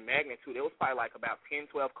huge magnitude. It was probably like about 10,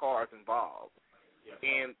 12 cars involved.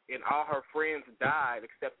 And all her friends died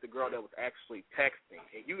except the girl that was actually texting.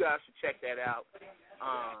 And you guys should check that out.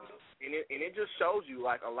 And it just shows you,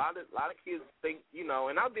 like, a lot of kids think, you know,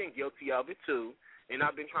 and I've been guilty of it too. And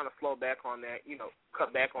I've been trying to slow back on that, you know, cut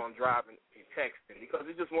back on driving and texting, because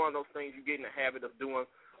it's just one of those things you get in the habit of doing.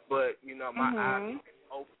 But, you know, my eyes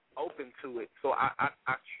are open to it. So I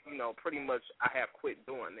you know, pretty much I have quit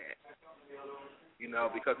doing that. You know,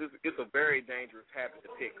 because it's a very dangerous habit to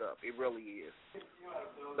pick up. It really is.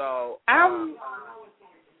 So,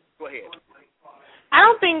 go ahead. I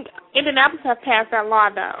don't think Indianapolis has passed that law,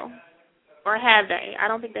 though. Or have they? I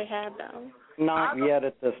don't think they have, though. Not yet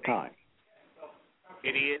at this time.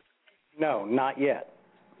 It is? No, not yet.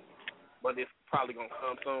 But it's probably going to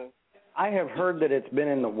come soon? I have heard that it's been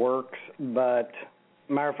in the works, but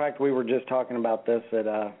matter of fact, we were just talking about this at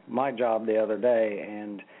my job the other day,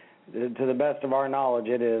 and to the best of our knowledge,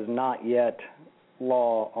 it is not yet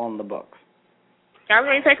law on the books. I was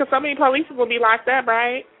going to say, because so many police will be locked up,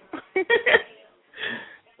 right?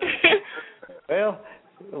 Well,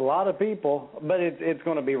 a lot of people, but it's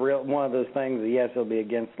going to be one of those things that, yes, it'll be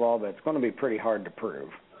against law, but it's going to be pretty hard to prove.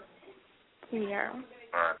 Yeah.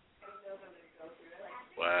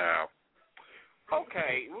 Wow.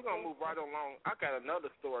 Okay, we're going to move right along. I got another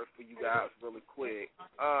story for you guys really quick.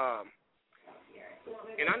 And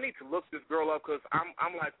I need to look this girl up because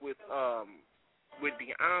I'm like with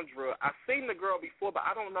Deandra. I've seen the girl before, but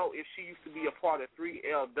I don't know if she used to be a part of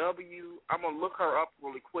 3LW. I'm going to look her up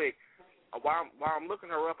really quick. While I'm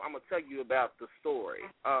looking her up, I'm going to tell you about the story.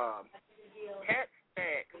 Kat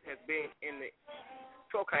Stacks has been in the...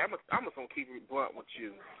 It's okay, I'm just going to keep it blunt with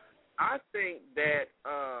you. I think that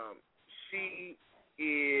she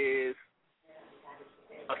is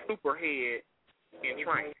a superhead in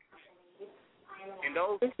training. And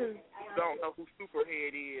those who don't know who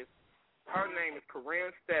Superhead is, her name is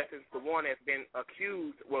Corinne Steffens, the one that's been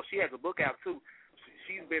accused. Well, she has a book out, too.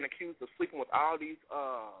 She's been accused of sleeping with all these,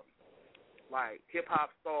 like, hip-hop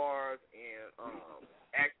stars and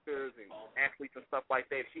actors and athletes and stuff like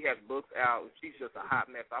that. She has books out. She's just a hot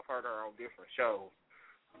mess. I've heard her on different shows.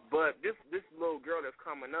 But this little girl that's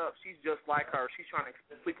coming up, she's just like her. She's trying to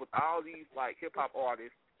sleep with all these, like, hip-hop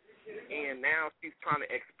artists. And now she's trying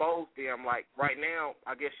to expose them. Like, right now,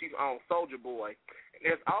 I guess she's on Soulja Boy. And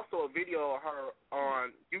there's also a video of her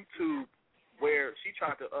on YouTube where she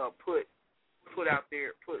tried to put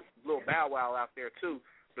Lil Bow Wow out there, too.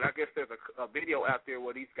 But I guess there's a video out there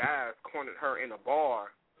where these guys cornered her in a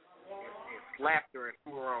bar and slapped her and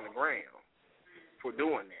threw her on the ground for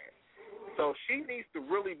doing that. So she needs to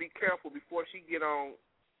really be careful before she get on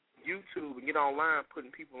YouTube and get online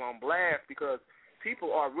putting people on blast, because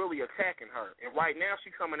people are really attacking her. And right now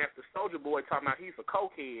she's coming after Soulja Boy, talking about he's a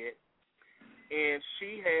cokehead. And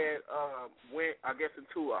she had went, I guess,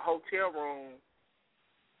 into a hotel room.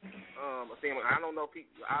 I don't know if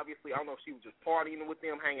obviously, I don't know if she was just partying with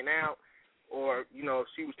them, hanging out, or, you know, if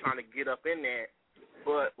she was trying to get up in that,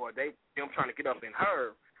 or them trying to get up in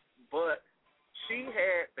her. But she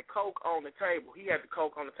had the coke on the table. He had the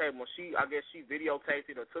coke on the table. I guess she videotaped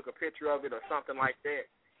it or took a picture of it or something like that.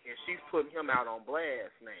 And she's putting him out on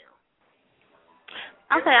blast now.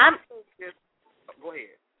 Okay, go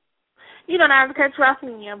ahead. You don't have to cut you off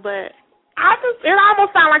me, but it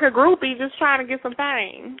almost sounds like a groupie just trying to get some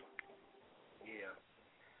fame. Yeah.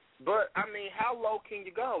 But, I mean, how low can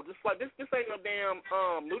you go? Just like, this ain't no damn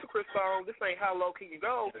Ludacris song. This ain't how low can you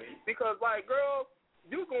go. Because, like, girl,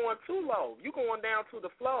 you going too low. You going down to the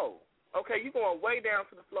flow. Okay, you going way down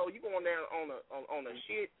to the flow. You going down on a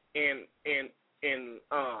shit and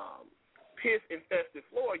piss infested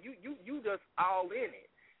floor. You just all in it.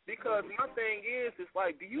 Because my thing is, it's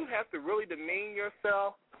like, do you have to really demean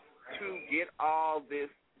yourself to get all this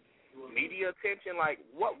media attention? Like,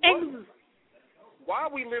 why are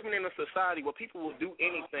we living in a society where people will do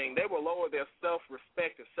anything? They will lower their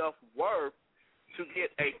self-respect and self-worth to get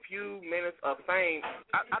a few minutes of fame.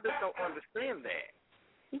 I just don't understand that.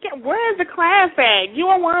 Yeah, where's the class at? You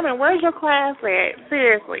a woman. Where's your class at?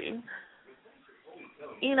 Seriously.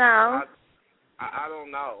 You know. I don't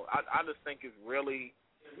know. I just think it's really,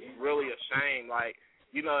 really a shame. Like,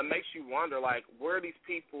 you know, it makes you wonder, like, where are these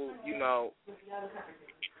people, you know,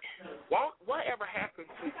 whatever happens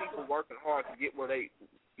to people working hard to get where they,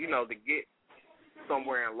 you know, to get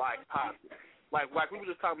somewhere in life possible. Like we were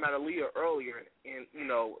just talking about Aaliyah earlier, and, you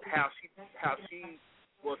know, how she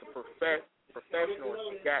was a professional and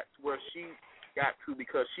she got to where she got to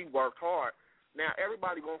because she worked hard. Now,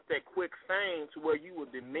 everybody wants that quick fame to where you will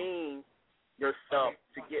demean yourself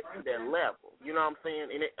to get to that level. You know what I'm saying?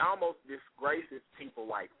 And it almost disgraces people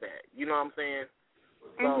like that. You know what I'm saying?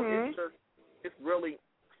 So it's really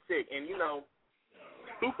sick. And, you know,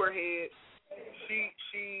 Superhead, she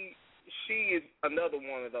is another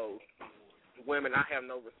one of those women I have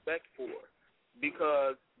no respect for,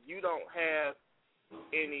 because you don't have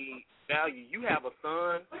any value. You have a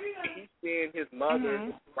son, and he's seeing his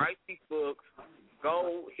mother write these books,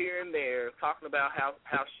 go here and there, talking about how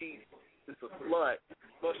she is a slut.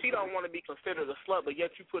 Well, she don't want to be considered a slut, but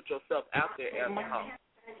yet you put yourself out there as a hoe.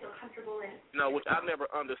 You know, which I never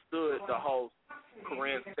understood the whole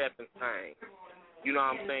Corinne Steffens thing. You know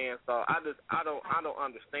what I'm saying? So I don't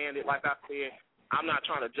understand it. Like I said, I'm not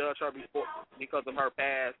trying to judge her because of her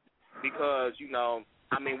past, because, you know,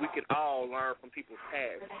 I mean, we can all learn from people's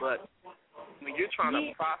past, but when you're trying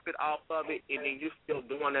to profit off of it and then you're still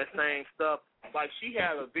doing that same stuff, like she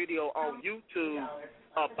had a video on YouTube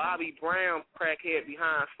of Bobby Brown crackhead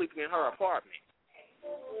behind sleeping in her apartment.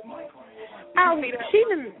 Oh, she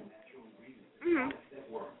didn't. Mhm.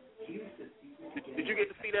 Did you get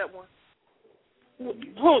to see that one?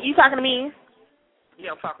 Who, you talking to me?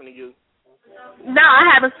 Yeah, I'm talking to you. No, I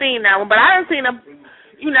haven't seen that one, but I done seen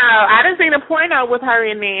I done seen a porno with her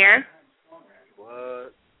in there.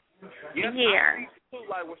 What? Yes, Yeah. too,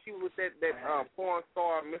 like when she was with that porn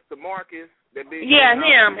star, Mr. Marcus. That big Yeah,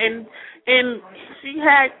 him, and she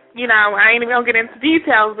had, I ain't even gonna get into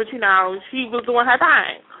details, but she was doing her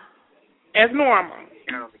thing as normal.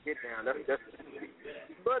 Get down. That's.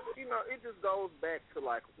 But it just goes back to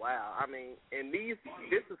like, wow. I mean, and this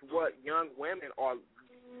is what young women are.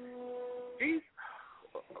 These,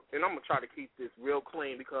 and I'm gonna try to keep this real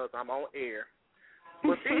clean because I'm on air.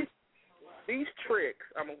 But these tricks,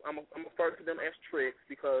 I'm gonna refer to them as tricks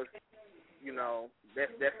because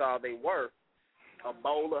that's all they were. A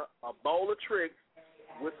bowl of tricks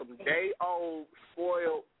with some day-old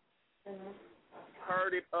spoiled,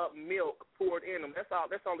 herded up milk poured in them. That's all.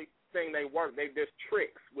 That's the only thing they work. They just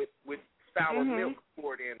tricks with sour milk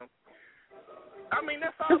poured in them. I mean,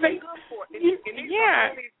 that's all they good for. And these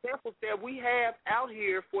are the examples that we have out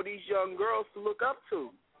here for these young girls to look up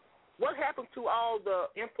to. What happened to all the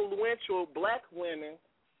influential black women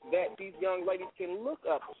that these young ladies can look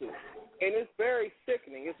up to? And it's very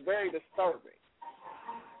sickening. It's very disturbing.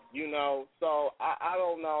 So I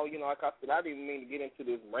don't know. Like I said, I didn't mean to get into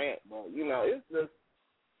this rant, but it's just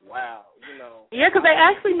wow. Yeah, because they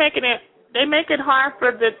actually make it hard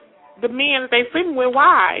for the men that they sleeping with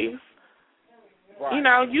wives.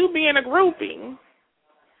 Right. You being a groupie.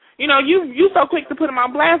 You so quick to put them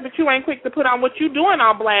on blast, but you ain't quick to put on what you doing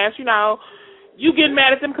on blast. You getting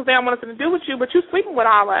mad at them because they don't want nothing to do with you, but you sleeping with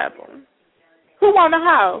all of them. Who want a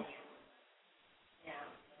house?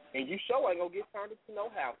 And you sure ain't gonna get turned into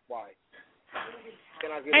no housewife.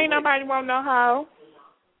 Ain't nobody want no house.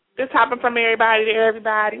 Just hopping from everybody to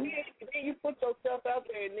everybody. Then you put yourself out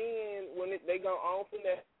there, and then when they go home from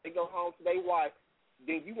that, they go home to their wife.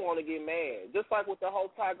 Then you want to get mad, just like with the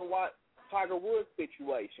whole Tiger Woods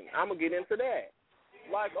situation. I'm gonna get into that.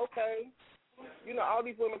 Like, okay, all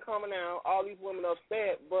these women coming out, all these women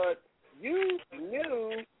upset, but you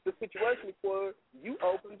knew the situation before you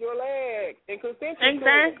opened your leg and consented.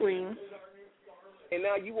 Exactly. And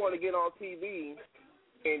now you want to get on TV,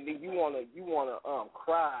 and then you want to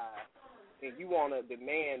cry, and you want to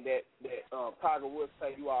demand that Tiger Woods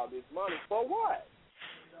pay you all this money for what?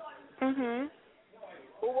 Mhm.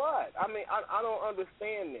 For what? I mean, I don't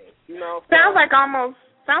understand this. Sounds like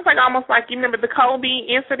almost like you remember the Kobe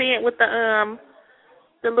incident with the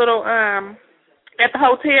little at the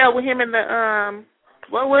hotel with him and the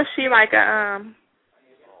what was she like a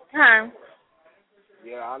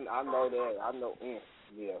Yeah, I know that. I know.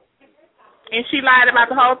 Yeah. And she lied about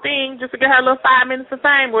the whole thing just to get her little 5 minutes of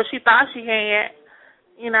fame. Well, she thought she had,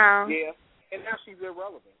 Yeah, and now she's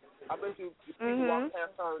irrelevant. I bet you if people walk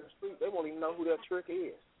past her in the street, they won't even know who that trick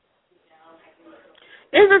is.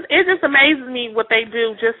 It just amazes me what they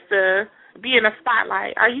do just to be in the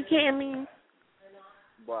spotlight. Are you kidding me?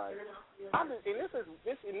 Right.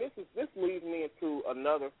 This leads me into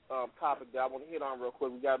another topic that I want to hit on real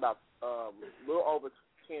quick. We got about a little over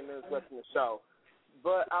 10 minutes left in the show.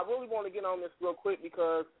 But I really want to get on this real quick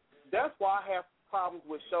because that's why I have problems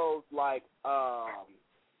with shows like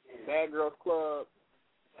Bad Girls Club.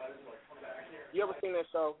 You ever seen that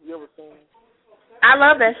show? You ever seen it? I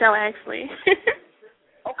love that show, actually.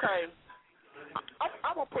 Okay.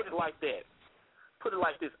 I'm going to put it like that. Put it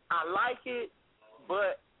like this. I like it,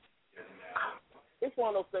 but it's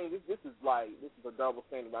one of those things. This is a double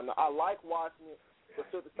standard. I like watching it, but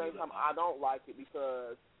at the same time, I don't like it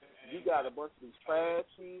because you got a bunch of these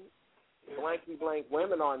trashy, blanky-blank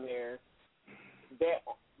women on there that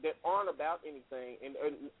aren't about anything, and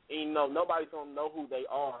nobody's gonna know who they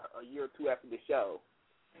are a year or two after the show.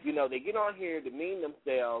 They get on here, demean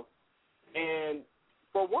themselves, and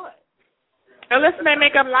for what? Unless they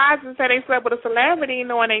make up lies and say they slept with a celebrity,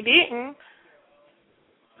 knowing they didn't.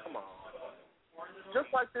 Come on.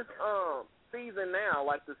 Just like this season now,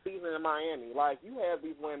 like the season in Miami, like you have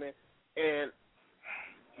these women, and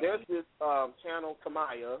there's this channel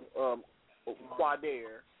Tamaya,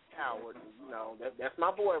 Quadair Howard. That's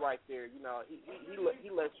my boy right there. He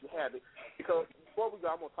lets you have it because before we go,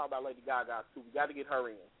 I'm gonna talk about Lady Gaga too. We got to get her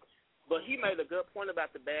in. But he made a good point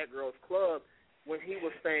about the Bad Girls Club when he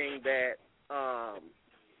was saying that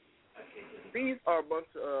these are a bunch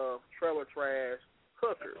of trailer trash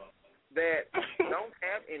hookers that don't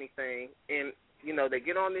have anything, and they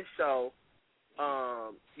get on this show.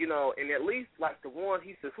 And at least like the one,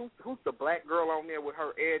 he says, who's the black girl on there with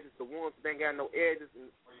her edges? The ones that ain't got no edges and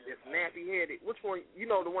it's nappy headed. Which one?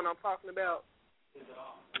 The one I'm talking about?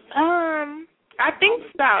 I I think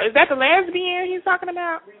so. Is that the lesbian he's talking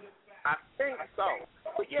about? I think so.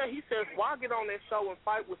 But yeah, he says, why get on that show and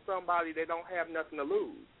fight with somebody that don't have nothing to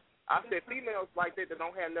lose? I said females like that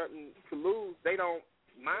don't have nothing to lose, they don't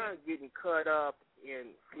mind getting cut up and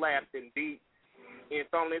slapped and beat and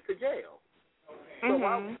thrown into jail. So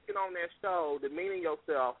why would you get on that show, demeaning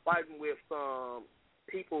yourself, fighting with some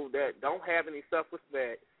people that don't have any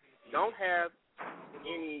self-respect, don't have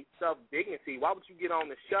any self-dignity? Why would you get on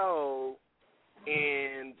the show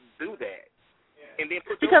and do that? And then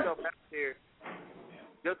put yourself out there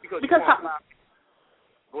just because you want to lie.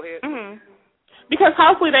 Go ahead. Because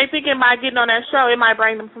hopefully they thinking by getting on that show, it might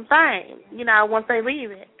bring them some fame, once they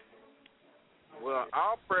leave it. Well,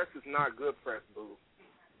 all press is not good press, boo.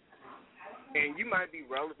 And you might be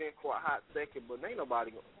relevant for a hot second, but ain't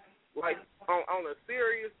nobody like on a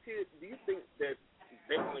serious tip. Do you think that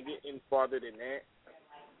they're gonna get any farther than that?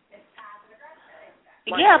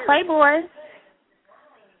 Like, yeah, Playboy.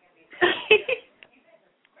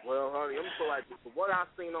 Well, honey, I'm so like, from what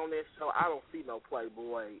I've seen on this show, I don't see no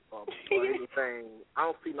Playboy or anything. I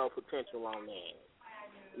don't see no potential on that.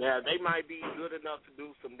 Yeah, they might be good enough to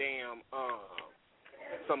do some damn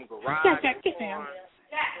some garage porn.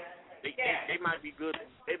 They might be good.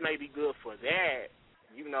 It may be good for that,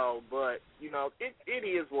 but it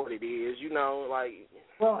is what it is, like.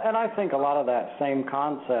 Well, and I think a lot of that same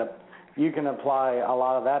concept, you can apply a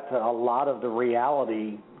lot of that to a lot of the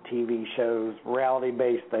reality TV shows,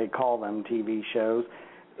 reality-based, they call them TV shows.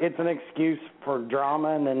 It's an excuse for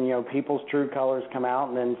drama, and then, people's true colors come out,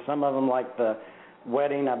 and then some of them, like the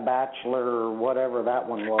Wedding a Bachelor or whatever that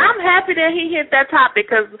one was. I'm happy that he hit that topic,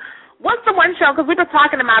 because what's the one show, because we were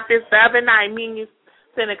talking about this the other night, me and you,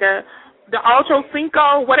 Seneca, the Ocho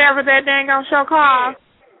Cinco, whatever that dang on show called.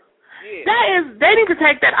 Yeah. They need to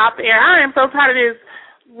take that off the air. I am so tired of this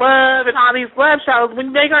love and all these love shows.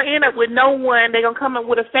 When they're going to end up with no one, they're going to come up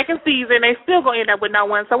with a second season, they still going to end up with no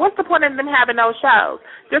one. So what's the point of them having those shows?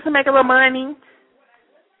 Just to make a little money?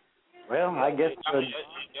 Well, I guess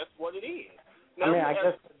that's what it is. I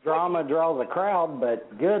guess drama draws a crowd,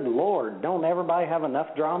 but good Lord, don't everybody have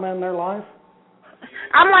enough drama in their life?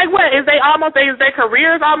 I'm like, what, is their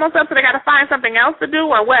careers almost up, so they got to find something else to do,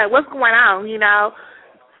 or what? What's going on,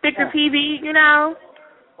 Stick to TV, A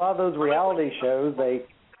lot of those reality shows, they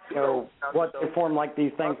form like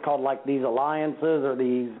these things called like these alliances or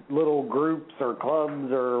these little groups or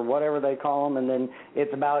clubs or whatever they call them, and then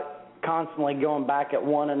it's about constantly going back at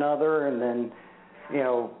one another, and then,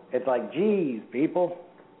 it's like, geez, people,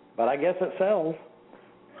 but I guess it sells.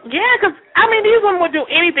 Yeah, because, these women would do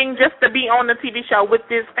anything just to be on the TV show with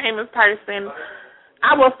this famous person.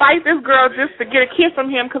 I will fight this girl just to get a kiss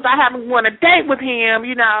from him because I haven't won a date with him,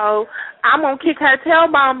 I'm going to kick her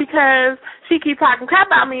tailbone because she keeps talking crap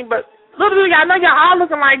about me, but little do y'all know y'all all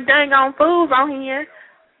looking like dang on fools on here.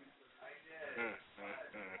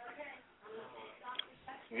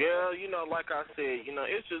 Yeah, like I said,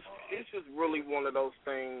 it's just really one of those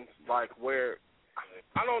things, like, where,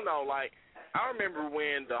 I don't know, like, I remember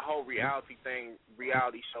when the whole reality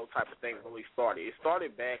show type of thing really started. It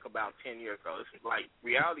started back about 10 years ago. It's like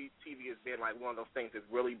reality TV has been like one of those things that's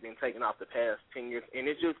really been taken off the past 10 years, and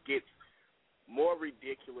it just gets more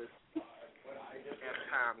ridiculous as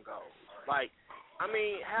time goes. Like,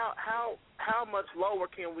 how much lower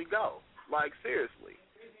can we go? Like, seriously.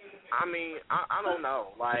 I don't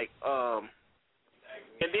know. Like,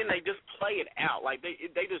 and then they just play it out. Like,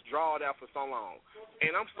 they just draw it out for so long.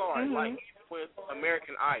 And I'm sorry, like, with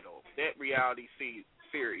American Idol, that reality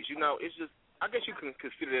series, it's just, I guess you can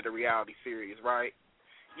consider it a reality series, right?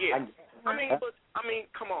 Yeah.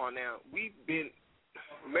 Come on now.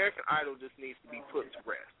 American Idol just needs to be put to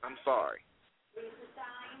rest. I'm sorry.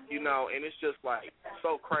 And it's just, like,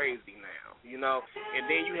 so crazy now, And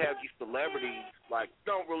then you have these celebrities, like, you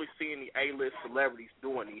don't really see any A-list celebrities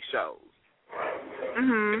doing these shows.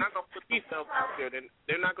 They're not going to put themselves out there.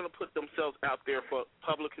 They're not going to put themselves out there for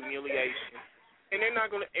public humiliation. And they're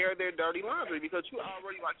not going to air their dirty laundry because you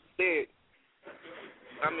already, like you said,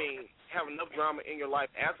 have enough drama in your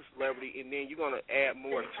life as a celebrity, and then you're going to add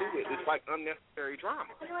more to it. It's like unnecessary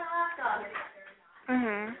drama.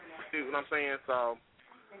 See what I'm saying? So,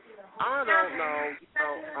 I don't know.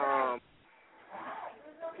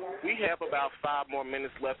 We have about 5 more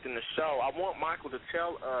minutes left in the show. I want Michael to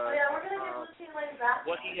tell us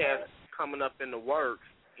what he has coming up in the works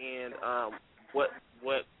and what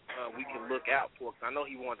we can look out for. Cause I know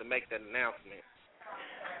he wanted to make that announcement.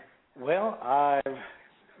 Well, I've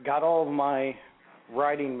got all of my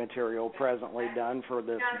writing material presently done for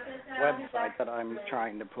this website that I'm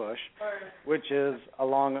trying to push, which is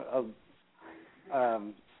along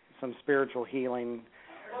some spiritual healing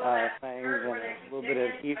things and a little bit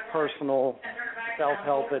of personal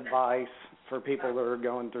self-help advice for people that are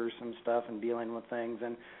going through some stuff and dealing with things,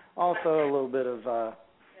 and also a little bit of a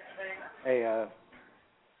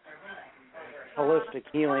holistic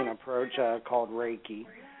healing approach called Reiki,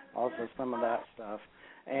 also some of that stuff.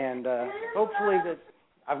 And hopefully that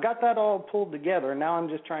I've got that all pulled together. Now I'm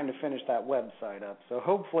just trying to finish that website up. So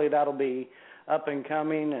hopefully that'll be up and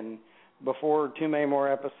coming, and before too many more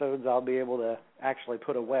episodes, I'll be able to actually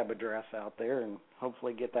put a web address out there and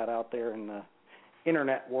hopefully get that out there in the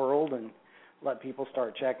internet world and let people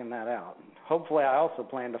start checking that out. And hopefully I also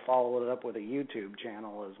plan to follow it up with a YouTube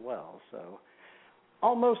channel as well. So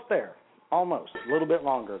almost there. Almost. A little bit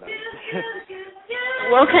longer, though.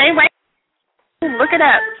 Okay, wait. Look it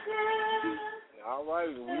up. All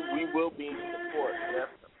right. We will be in support.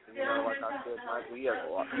 Definitely. You know, like I said, Michael,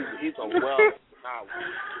 he's a wealth knowledge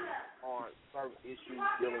on certain issues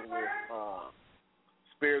dealing with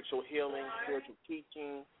spiritual healing, spiritual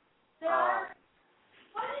teaching, Reiki,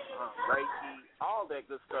 all that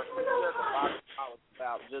good stuff. He has a lot of knowledge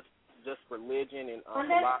about just religion and a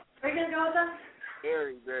lot.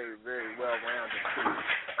 Very, very, very well-rounded.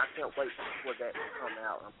 I can't wait for that to come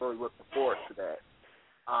out. I'm really looking forward to that.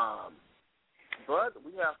 But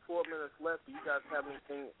we have 4 minutes left. Do you guys have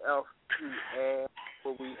anything else to add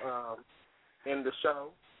before we end the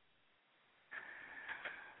show?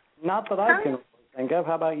 Not that I can think of.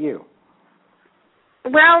 How about you?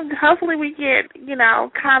 Well, hopefully we get,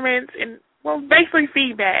 comments and, basically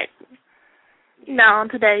feedback, on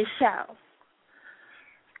today's show.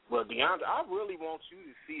 Well, DeAndre, I really want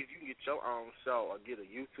you to see if you can get your own show or get a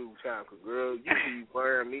YouTube channel, because, girl, you be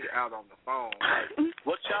wearing me out on the phone. Like,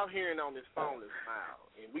 what y'all hearing on this phone is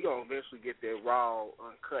loud, and we going to eventually get that raw,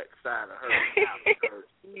 uncut side of her.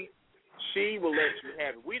 She will let you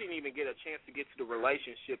have it. We didn't even get a chance to get to the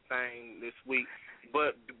relationship thing this week,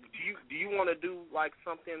 but do you want to do, like,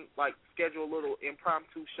 something, like schedule a little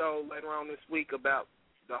impromptu show later on this week about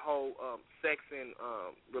the whole sex and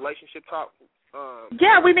relationship talk?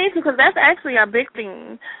 Yeah, we need to, because that's actually a big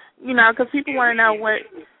thing, because people want to know what.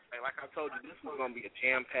 Like I told you, this was going to be a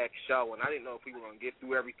jam-packed show, and I didn't know if we were going to get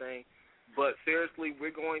through everything. But seriously,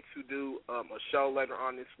 we're going to do a show later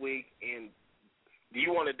on this week, and do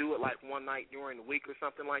you want to do it like one night during the week or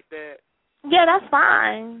something like that? Yeah, that's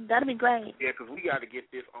fine. That'd be great. Yeah, because we got to get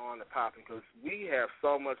this on the popping, because we have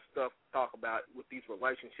so much stuff to talk about with these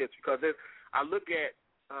relationships. Because I look at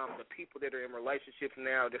the people that are in relationships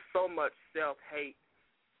now, there's so much self-hate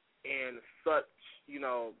and such,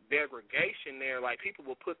 degradation there. Like, people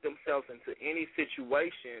will put themselves into any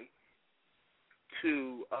situation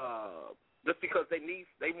to just because they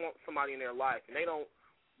want somebody in their life, and they don't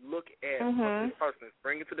look at what this person is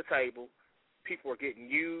bringing to the table. People are getting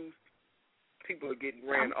used. People are getting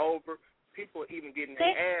ran over. People are even getting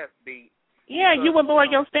their ass beat. Yeah, you would lower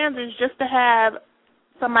your standards just to have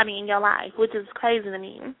somebody in your life, which is crazy to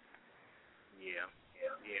me. Yeah.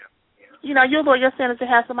 You'll lower your standards to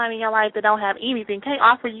have somebody in your life that don't have anything, can't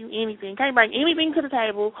offer you anything, can't bring anything to the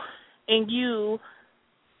table, and you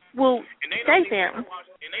will date them.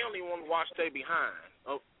 And they only want to watch stay behind.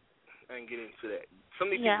 Oh, I didn't get into that.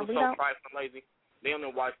 Some of these people are so prideful and lazy, they don't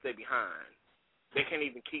know why stay behind. They can't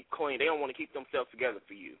even keep clean. They don't want to keep themselves together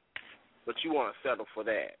for you. But you want to settle for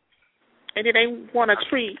that. And then they want to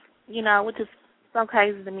treat, which is so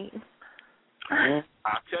crazy to me. I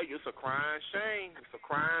tell you, it's a crying shame. It's a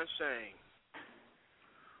crying shame.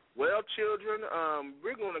 Well, children,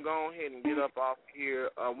 we're going to go ahead and get up off here.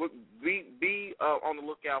 Be on the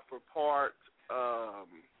lookout for part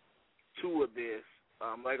 2 of this.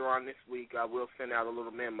 Later on this week, I will send out a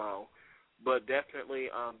little memo. But definitely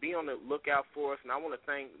be on the lookout for us. And I want to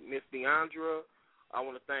thank Miss DeAndra. I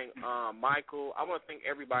want to thank Michael. I want to thank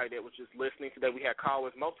everybody that was just listening today. We had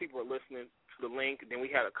callers. Most people were listening to the link. Then we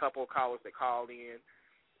had a couple of callers that called in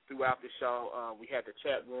throughout the show. We had the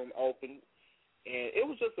chat room open, and it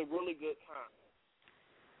was just a really good time.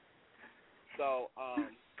 So,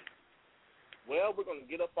 we're going to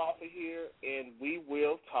get up off of here, and we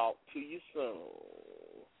will talk to you soon.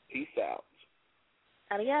 Peace out.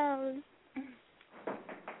 Adios.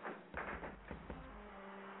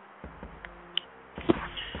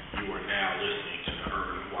 You are now listening to the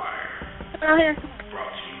Urban Wire. Oh, here.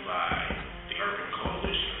 Brought to you by the Urban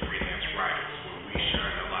Coalition of Freelance Writers, where we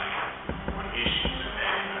shine a light on issues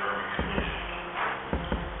impacting the urban community.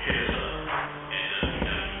 Hit us up at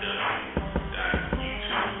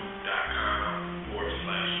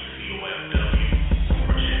www.youtube.com/UCOFW or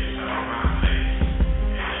check us out on MySpace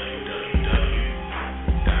at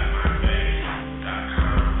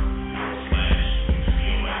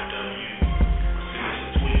www.myspace.com/UCOFW.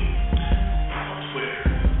 Twitter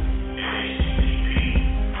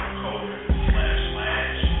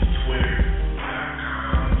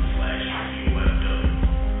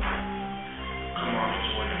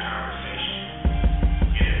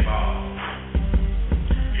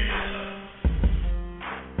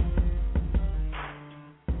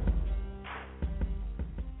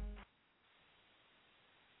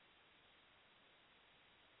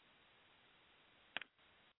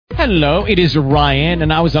Hello, it is Ryan,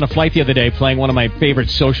 and I was on a flight the other day playing one of my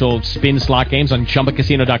favorite social spin slot games on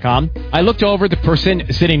ChumbaCasino.com. I looked over at the person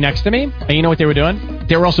sitting next to me, and you know what they were doing?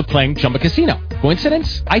 They were also playing Chumba Casino.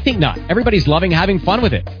 Coincidence? I think not. Everybody's loving having fun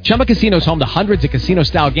with it. Chumba Casino is home to hundreds of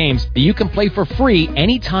casino-style games that you can play for free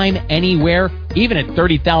anytime, anywhere, even at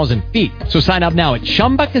 30,000 feet. So sign up now at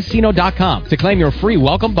ChumbaCasino.com to claim your free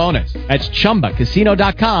welcome bonus. That's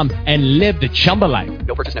ChumbaCasino.com and live the Chumba life.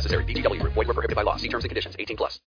 No purchase necessary. VGW. Void where prohibited by law. See terms and conditions. 18+.